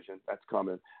the division. That's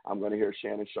coming. I'm going to hear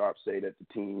Shannon Sharp say that the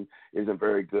team isn't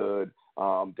very good.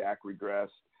 Dak regressed.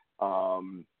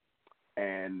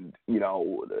 And, you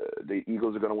know, the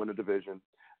Eagles are going to win the division.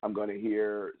 I'm going to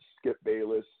hear Skip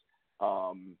Bayless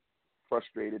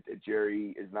frustrated that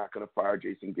Jerry is not going to fire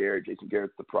Jason Garrett. Jason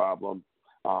Garrett's the problem.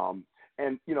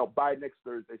 And, you know, by next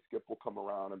Thursday, Skip will come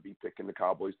around and be picking the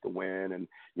Cowboys to win. And,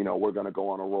 you know, we're going to go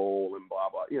on a roll and blah,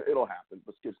 blah. You know, it'll happen.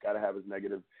 But Skip's got to have his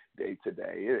negative day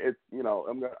today. It's, you know,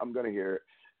 I'm going to hear,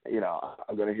 you know,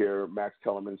 I'm going to hear Max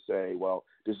Kellerman say, well,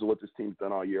 this is what this team's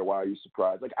done all year. Why are you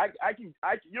surprised? Like, I can,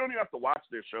 you don't even have to watch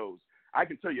their shows. I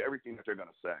can tell you everything that they're going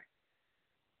to say.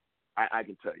 I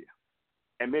can tell you.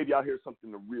 And maybe I'll hear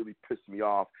something to really piss me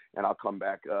off, and I'll come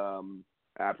back. I'll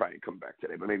probably come back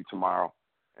today, but maybe tomorrow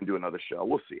and do another show.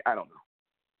 We'll see. I don't know.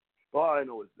 But all I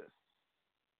know is this.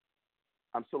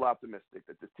 I'm still optimistic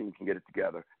that this team can get it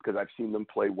together because I've seen them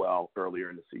play well earlier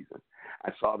in the season.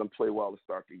 I saw them play well to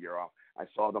start the year off. I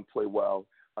saw them play well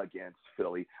against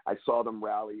Philly. I saw them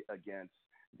rally against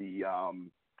the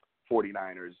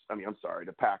 49ers.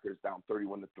 The Packers down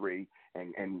 31-3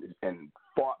 and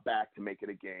fought back to make it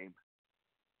a game.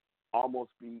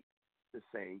 Almost beat the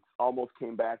Saints. Almost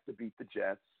came back to beat the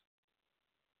Jets.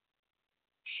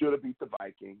 Should have beat the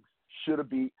Vikings. Should have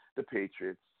beat the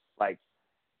Patriots. Like,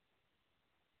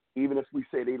 even if we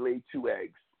say they laid 2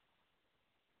 eggs,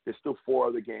 there's still 4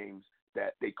 other games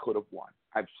that they could have won.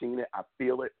 I've seen it. I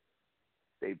feel it.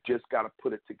 They've just got to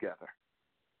put it together.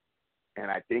 And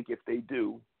I think if they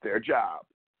do their job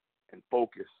and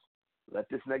focus, let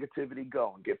this negativity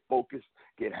go and get focused,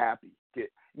 get happy,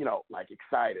 get, you know, like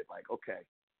excited, like, okay,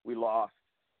 we lost.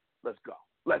 Let's go.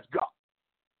 Let's go.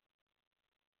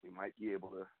 We might be able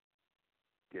to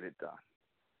get it done.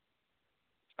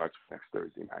 Starts next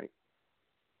Thursday night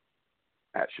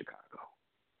at Chicago.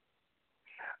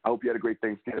 I hope you had a great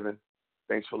Thanksgiving.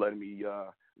 Thanks for letting me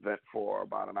vent for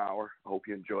about an hour. I hope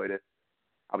you enjoyed it.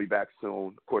 I'll be back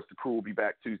soon. Of course, the crew will be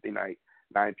back Tuesday night,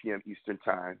 9 p.m. Eastern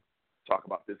time. Talk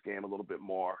about this game a little bit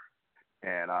more.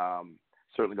 And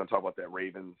certainly going to talk about that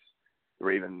Ravens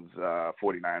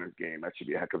 49ers game. That should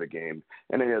be a heck of a game.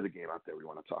 And any other game out there we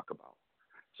want to talk about.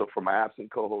 So for my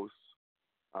absent co-hosts,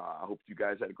 I hope you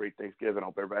guys had a great Thanksgiving. I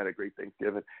hope everybody had a great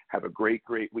Thanksgiving. Have a great,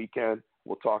 great weekend.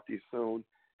 We'll talk to you soon.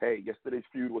 Hey, yesterday's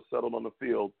feud was settled on the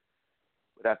field,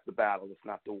 but that's the battle. It's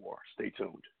not the war. Stay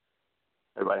tuned.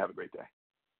 Everybody have a great day.